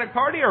Democratic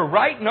Party are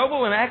right,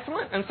 noble, and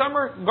excellent, and some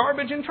are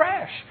garbage and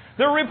trash.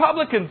 There are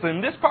Republicans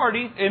in this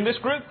party, in this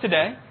group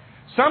today.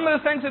 Some of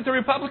the things that the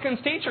Republicans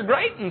teach are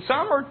great, and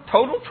some are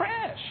total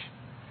trash.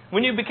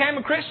 When you became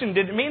a Christian,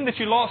 did it mean that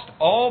you lost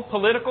all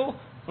political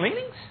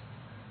leanings?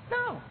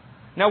 No.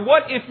 Now,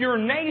 what if your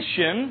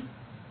nation's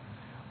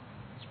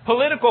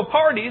political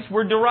parties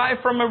were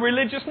derived from a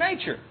religious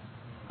nature?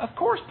 Of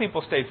course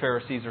people stayed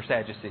Pharisees or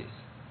Sadducees.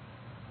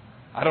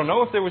 I don't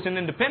know if there was an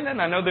independent.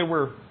 I know there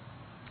were,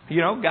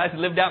 guys that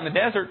lived out in the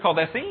desert called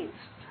Essenes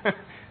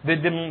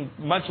that didn't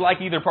much like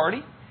either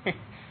party.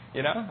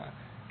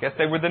 Guess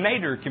they were the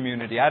Nader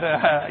community. I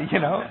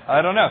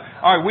don't know.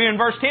 All right, we're in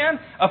verse 10.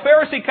 A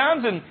Pharisee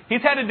comes and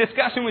he's had a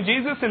discussion with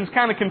Jesus and is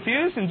kind of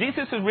confused, and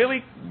Jesus is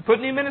really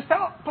putting him in his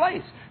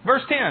place.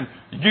 Verse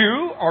 10,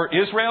 you are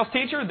Israel's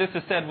teacher. This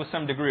is said with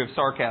some degree of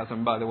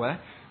sarcasm, by the way,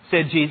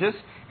 said Jesus.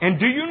 And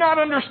do you not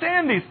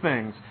understand these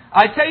things?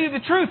 I tell you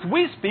the truth,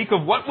 we speak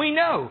of what we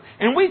know,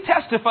 and we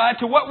testify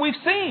to what we've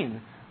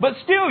seen. But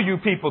still you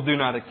people do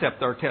not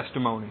accept our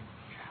testimony.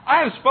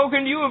 I have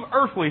spoken to you of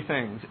earthly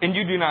things, and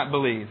you do not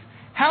believe.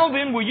 How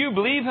then will you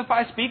believe if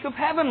I speak of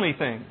heavenly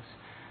things?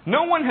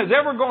 No one has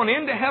ever gone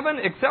into heaven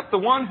except the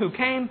one who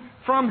came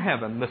from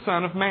heaven, the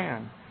Son of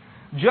Man.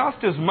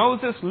 Just as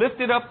Moses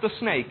lifted up the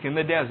snake in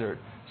the desert,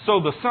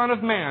 so the Son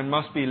of Man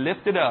must be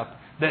lifted up,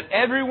 that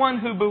everyone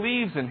who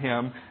believes in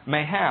Him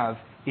may have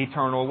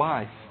eternal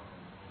life.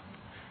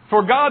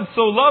 For God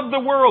so loved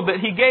the world that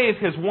He gave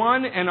His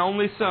one and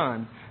only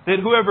Son, that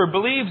whoever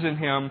believes in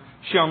Him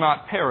shall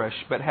not perish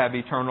but have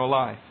eternal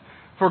life.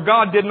 For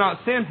God did not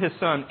send His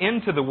Son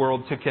into the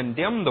world to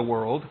condemn the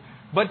world,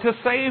 but to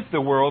save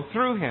the world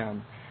through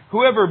Him.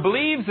 Whoever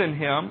believes in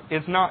Him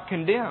is not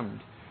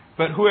condemned,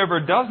 but whoever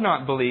does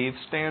not believe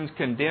stands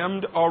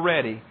condemned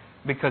already,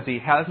 because he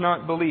has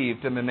not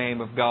believed in the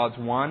name of God's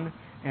one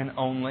and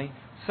only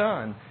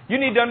Son. You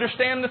need to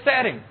understand the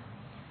setting.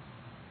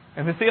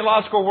 In the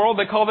theological world,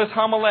 they call this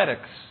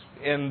homiletics.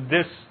 In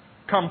this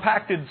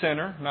compacted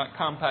center, not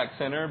compact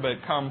center,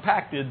 but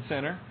compacted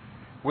center,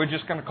 we're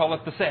just going to call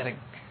it the setting.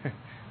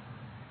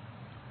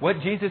 What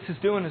Jesus is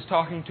doing is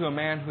talking to a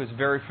man who is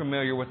very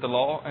familiar with the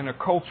law and a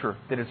culture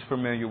that is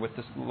familiar with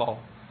this law.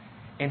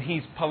 And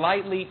He's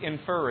politely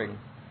inferring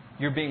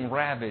you're being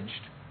ravaged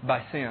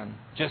by sin,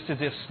 just as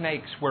if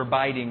snakes were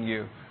biting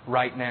you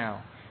right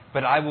now.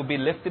 But I will be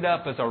lifted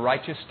up as a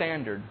righteous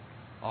standard,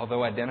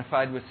 although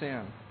identified with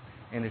sin.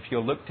 And if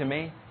you'll look to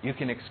me, you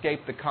can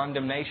escape the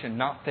condemnation,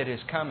 not that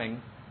is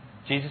coming.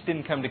 Jesus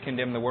didn't come to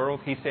condemn the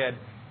world. He said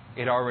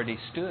it already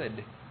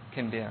stood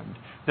condemned.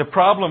 The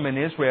problem in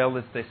Israel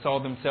is they saw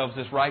themselves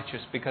as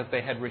righteous because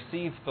they had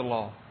received the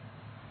law.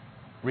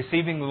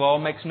 Receiving the law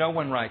makes no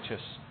one righteous.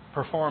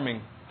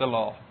 Performing the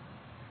law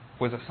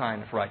was a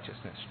sign of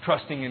righteousness.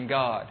 Trusting in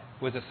God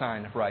was a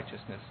sign of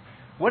righteousness.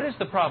 What is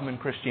the problem in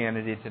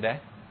Christianity today?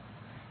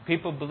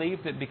 People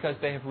believe that because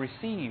they have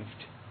received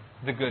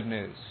the good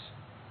news,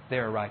 they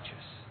are righteous.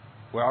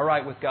 We're all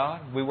right with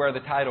God. We wear the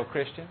title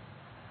Christian.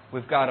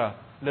 We've got a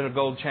little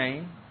gold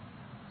chain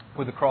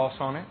with a cross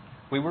on it.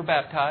 We were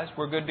baptized.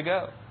 We're good to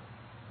go.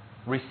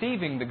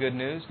 Receiving the good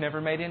news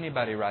never made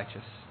anybody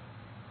righteous.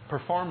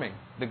 Performing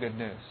the good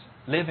news,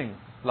 living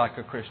like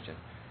a Christian,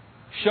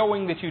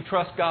 showing that you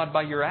trust God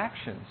by your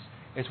actions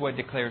is what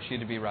declares you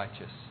to be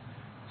righteous.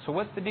 So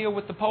what's the deal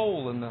with the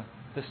pole and the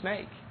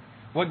snake?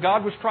 What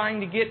God was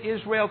trying to get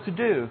Israel to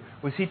do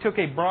was He took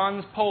a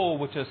bronze pole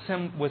which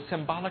was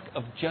symbolic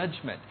of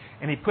judgment,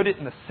 and He put it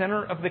in the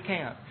center of the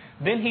camp.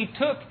 Then He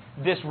took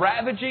this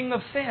ravaging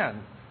of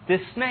sin,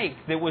 this snake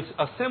that was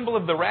a symbol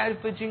of the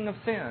ravaging of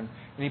sin,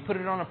 and He put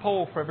it on a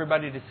pole for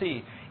everybody to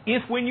see.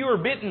 If when you are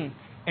bitten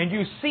and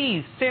you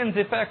see sin's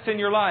effects in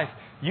your life,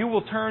 you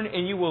will turn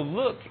and you will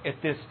look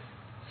at this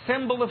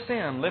symbol of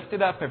sin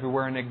lifted up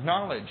everywhere and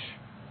acknowledge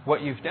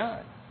what you've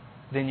done,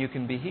 then you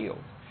can be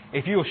healed.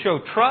 If you will show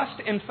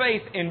trust and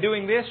faith in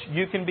doing this,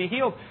 you can be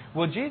healed.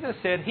 Well, Jesus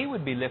said He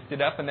would be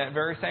lifted up in that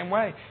very same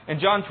way. In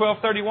John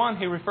 12:31,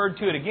 He referred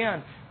to it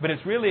again, but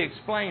it's really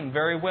explained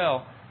very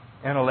well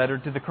in a letter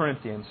to the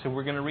Corinthians. So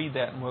we're going to read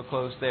that and we'll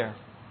close there.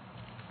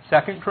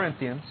 2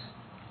 Corinthians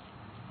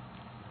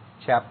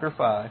chapter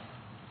 5.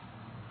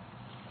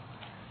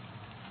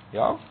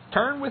 Y'all,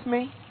 turn with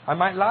me. I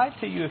might lie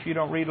to you if you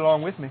don't read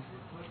along with me.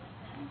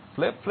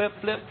 Flip, flip,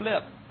 flip,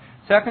 flip.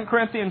 2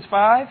 Corinthians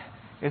 5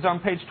 is on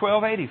page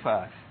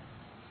 1285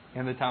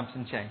 in the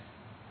Thompson Chain.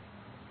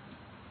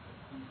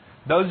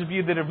 Those of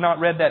you that have not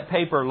read that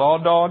paper, Law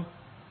Dog,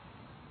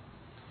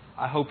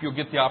 I hope you'll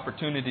get the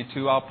opportunity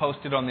to. I'll post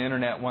it on the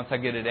internet once I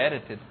get it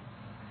edited.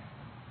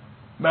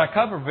 But I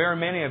cover very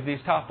many of these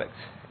topics,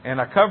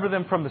 and I cover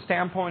them from the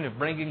standpoint of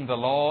bringing the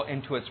law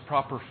into its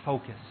proper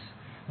focus.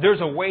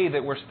 There's a way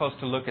that we're supposed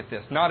to look at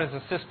this, not as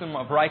a system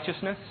of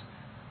righteousness,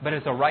 but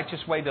as a righteous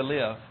way to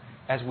live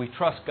as we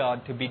trust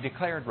God to be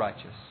declared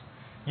righteous.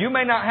 You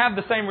may not have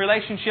the same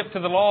relationship to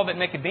the law that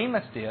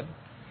Nicodemus did,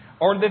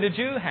 or that a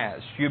Jew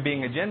has, you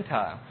being a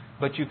Gentile,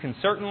 but you can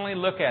certainly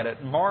look at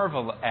it,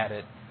 marvel at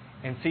it,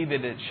 and see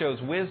that it shows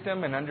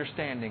wisdom and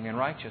understanding and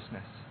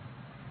righteousness.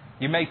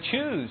 You may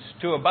choose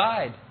to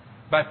abide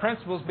by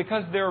principles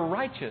because they're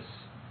righteous,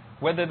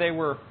 whether they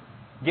were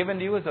given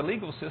to you as a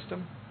legal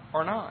system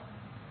or not.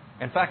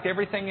 In fact,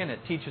 everything in it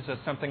teaches us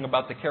something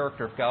about the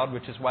character of God,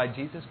 which is why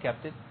Jesus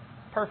kept it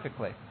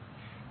perfectly.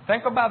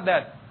 Think about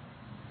that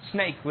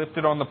snake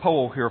lifted on the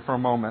pole here for a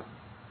moment.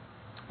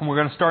 And we're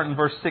going to start in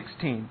verse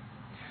 16.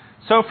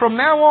 So from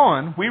now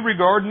on, we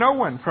regard no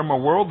one from a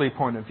worldly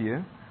point of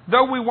view.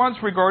 Though we once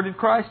regarded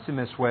Christ in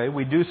this way,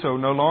 we do so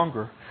no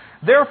longer.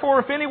 Therefore,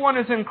 if anyone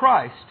is in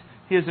Christ,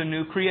 he is a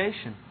new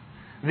creation.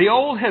 The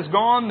old has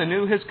gone, the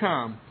new has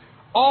come.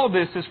 All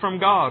this is from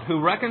God, who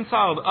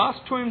reconciled us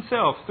to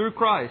Himself through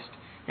Christ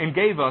and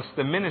gave us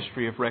the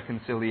ministry of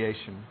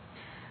reconciliation.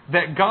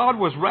 That God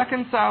was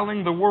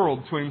reconciling the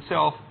world to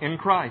Himself in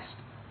Christ,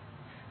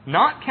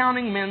 not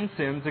counting men's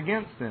sins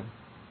against them.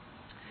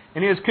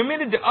 And He has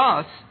committed to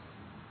us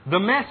the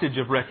message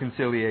of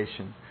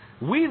reconciliation.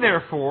 We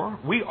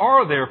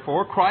are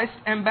therefore Christ's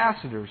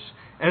ambassadors,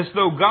 as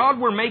though God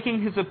were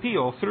making His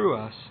appeal through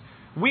us.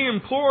 We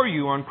implore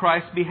you on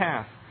Christ's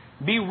behalf,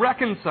 be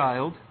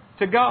reconciled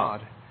to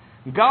God.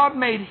 God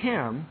made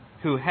Him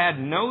who had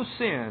no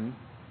sin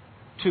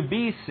to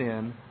be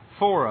sin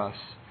for us,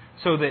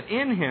 so that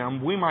in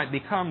Him we might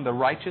become the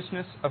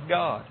righteousness of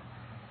God.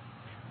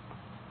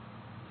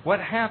 What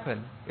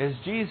happened is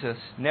Jesus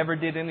never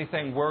did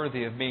anything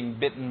worthy of being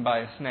bitten by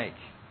a snake.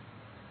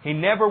 He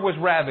never was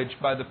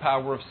ravaged by the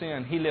power of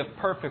sin. He lived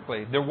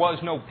perfectly. There was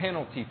no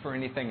penalty for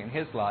anything in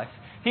His life.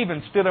 He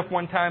even stood up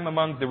one time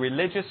among the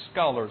religious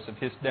scholars of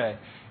His day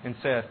and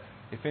said,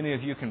 if any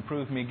of you can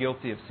prove me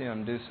guilty of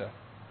sin, do so.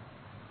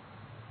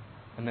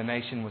 And the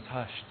nation was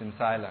hushed in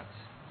silence.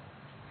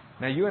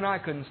 Now you and I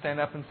couldn't stand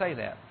up and say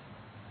that.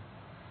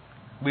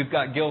 We've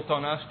got guilt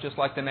on us just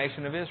like the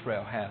nation of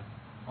Israel had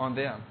on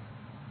them.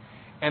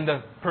 And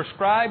the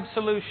prescribed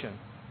solution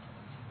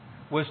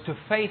was to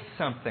face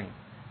something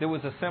that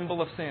was a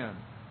symbol of sin,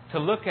 to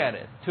look at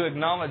it, to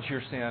acknowledge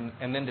your sin,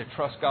 and then to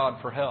trust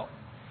God for help.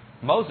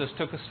 Moses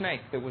took a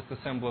snake that was the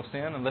symbol of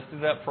sin and lifted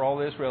it up for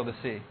all Israel to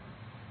see.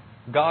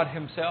 God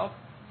Himself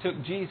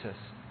took Jesus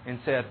and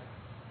said,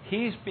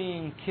 He's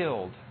being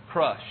killed,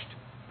 crushed,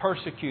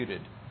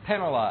 persecuted,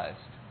 penalized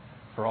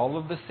for all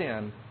of the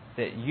sin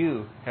that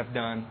you have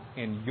done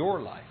in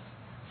your life.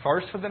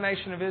 First for the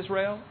nation of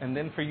Israel, and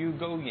then for you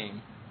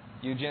Goyim,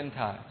 you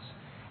Gentiles.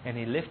 And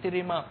He lifted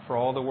Him up for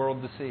all the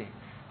world to see.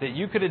 That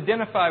you could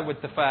identify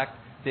with the fact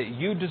that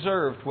you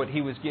deserved what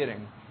He was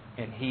getting,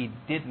 and He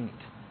didn't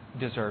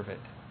deserve it.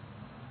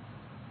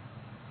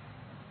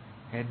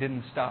 And it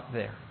didn't stop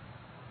there.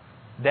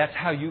 That's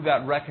how you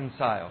got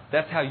reconciled.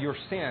 That's how your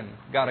sin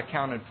got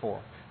accounted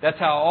for. That's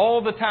how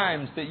all the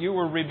times that you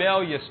were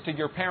rebellious to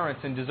your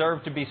parents and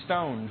deserved to be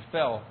stoned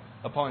fell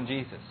upon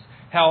Jesus.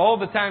 How all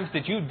the times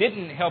that you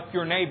didn't help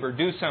your neighbor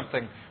do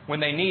something when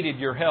they needed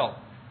your help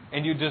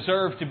and you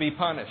deserved to be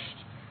punished.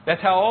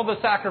 That's how all the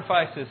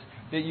sacrifices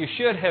that you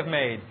should have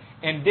made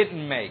and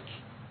didn't make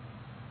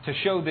to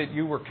show that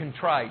you were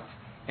contrite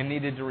and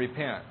needed to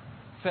repent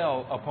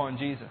fell upon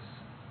Jesus.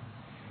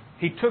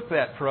 He took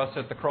that for us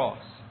at the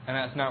cross, and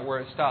that's not where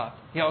it stopped.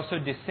 He also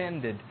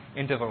descended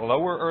into the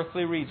lower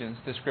earthly regions,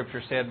 the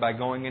Scripture said, by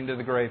going into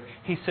the grave.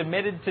 He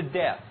submitted to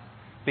death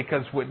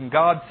because when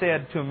God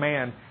said to a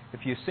man,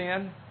 if you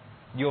sin,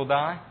 you'll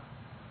die,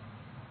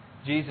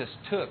 Jesus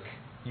took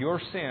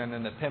your sin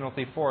and the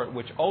penalty for it,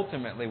 which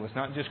ultimately was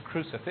not just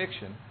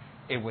crucifixion,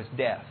 it was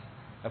death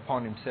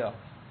upon Himself.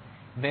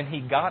 Then He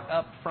got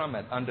up from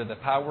it under the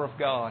power of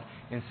God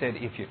and said,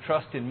 if you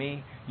trust in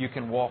me, you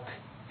can walk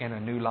in a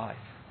new life.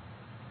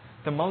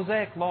 The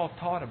Mosaic Law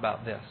taught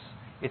about this.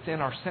 It's in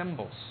our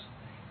symbols.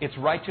 Its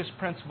righteous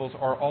principles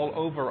are all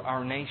over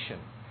our nation.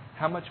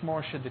 How much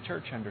more should the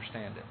church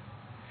understand it?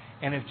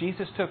 And if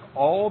Jesus took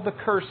all the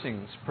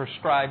cursings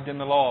prescribed in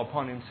the law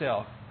upon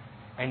Himself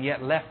and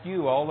yet left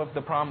you all of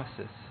the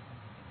promises,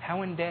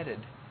 how indebted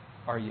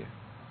are you?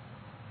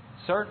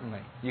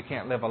 Certainly, you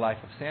can't live a life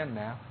of sin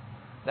now.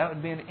 That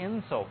would be an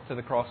insult to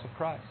the cross of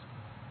Christ.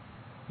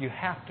 You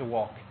have to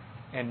walk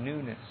in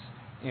newness,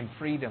 in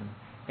freedom,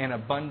 in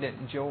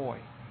abundant joy,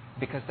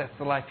 because that's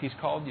the life He's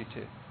called you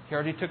to. He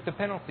already took the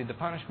penalty, the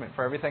punishment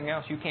for everything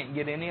else. You can't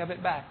get any of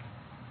it back.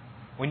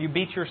 When you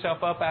beat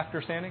yourself up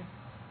after sinning,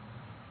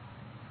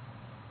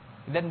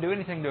 it doesn't do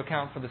anything to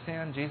account for the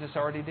sin. Jesus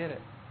already did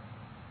it.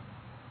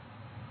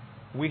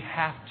 We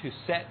have to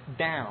set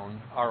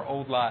down our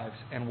old lives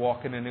and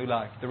walk in a new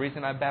life. The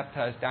reason I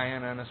baptized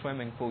Diana in a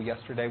swimming pool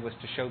yesterday was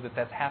to show that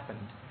that's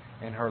happened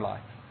in her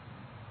life.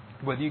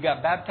 Whether you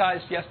got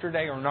baptized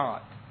yesterday or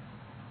not,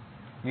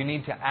 you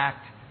need to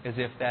act as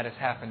if that has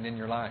happened in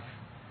your life.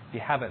 If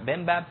you haven't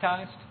been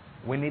baptized,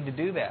 we need to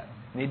do that.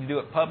 We need to do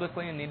it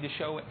publicly and need to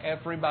show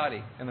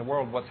everybody in the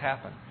world what's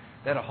happened.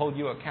 That'll hold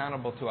you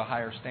accountable to a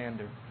higher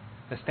standard.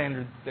 The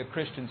standard that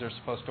Christians are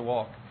supposed to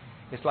walk.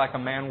 It's like a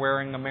man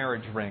wearing a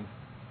marriage ring.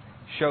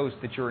 Shows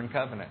that you're in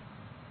covenant.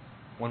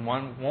 When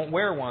one won't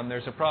wear one,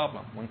 there's a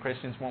problem. When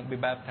Christians won't be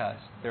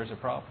baptized, there's a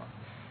problem.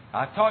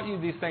 I've taught you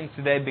these things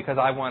today because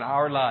I want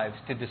our lives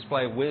to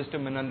display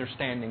wisdom and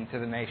understanding to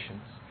the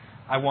nations.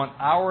 I want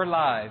our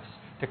lives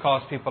to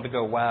cause people to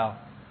go, wow,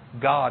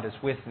 God is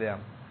with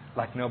them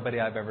like nobody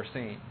I've ever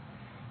seen.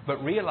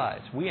 But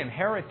realize, we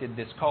inherited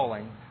this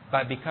calling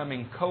by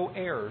becoming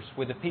co-heirs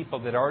with the people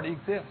that already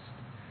exist,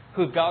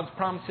 who God's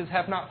promises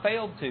have not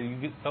failed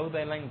to, though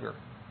they linger.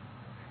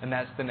 And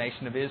that's the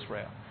nation of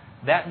Israel.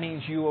 That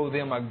means you owe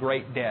them a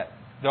great debt.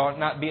 There ought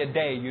not be a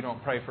day you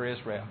don't pray for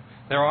Israel.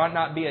 There ought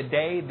not be a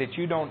day that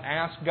you don't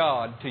ask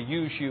God to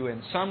use you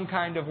in some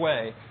kind of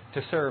way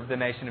to serve the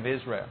nation of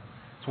Israel.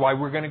 That's why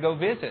we're going to go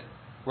visit.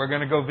 We're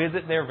going to go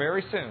visit there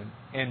very soon.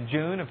 In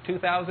June of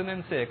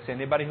 2006,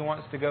 anybody who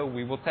wants to go,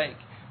 we will take.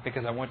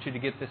 Because I want you to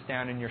get this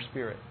down in your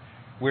spirit.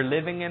 We're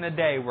living in a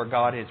day where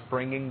God is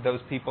bringing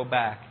those people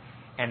back.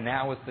 And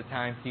now is the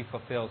time He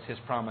fulfills His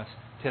promise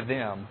to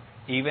them,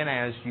 even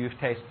as you've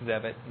tasted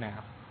of it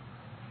now.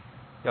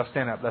 Y'all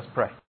stand up. Let's pray.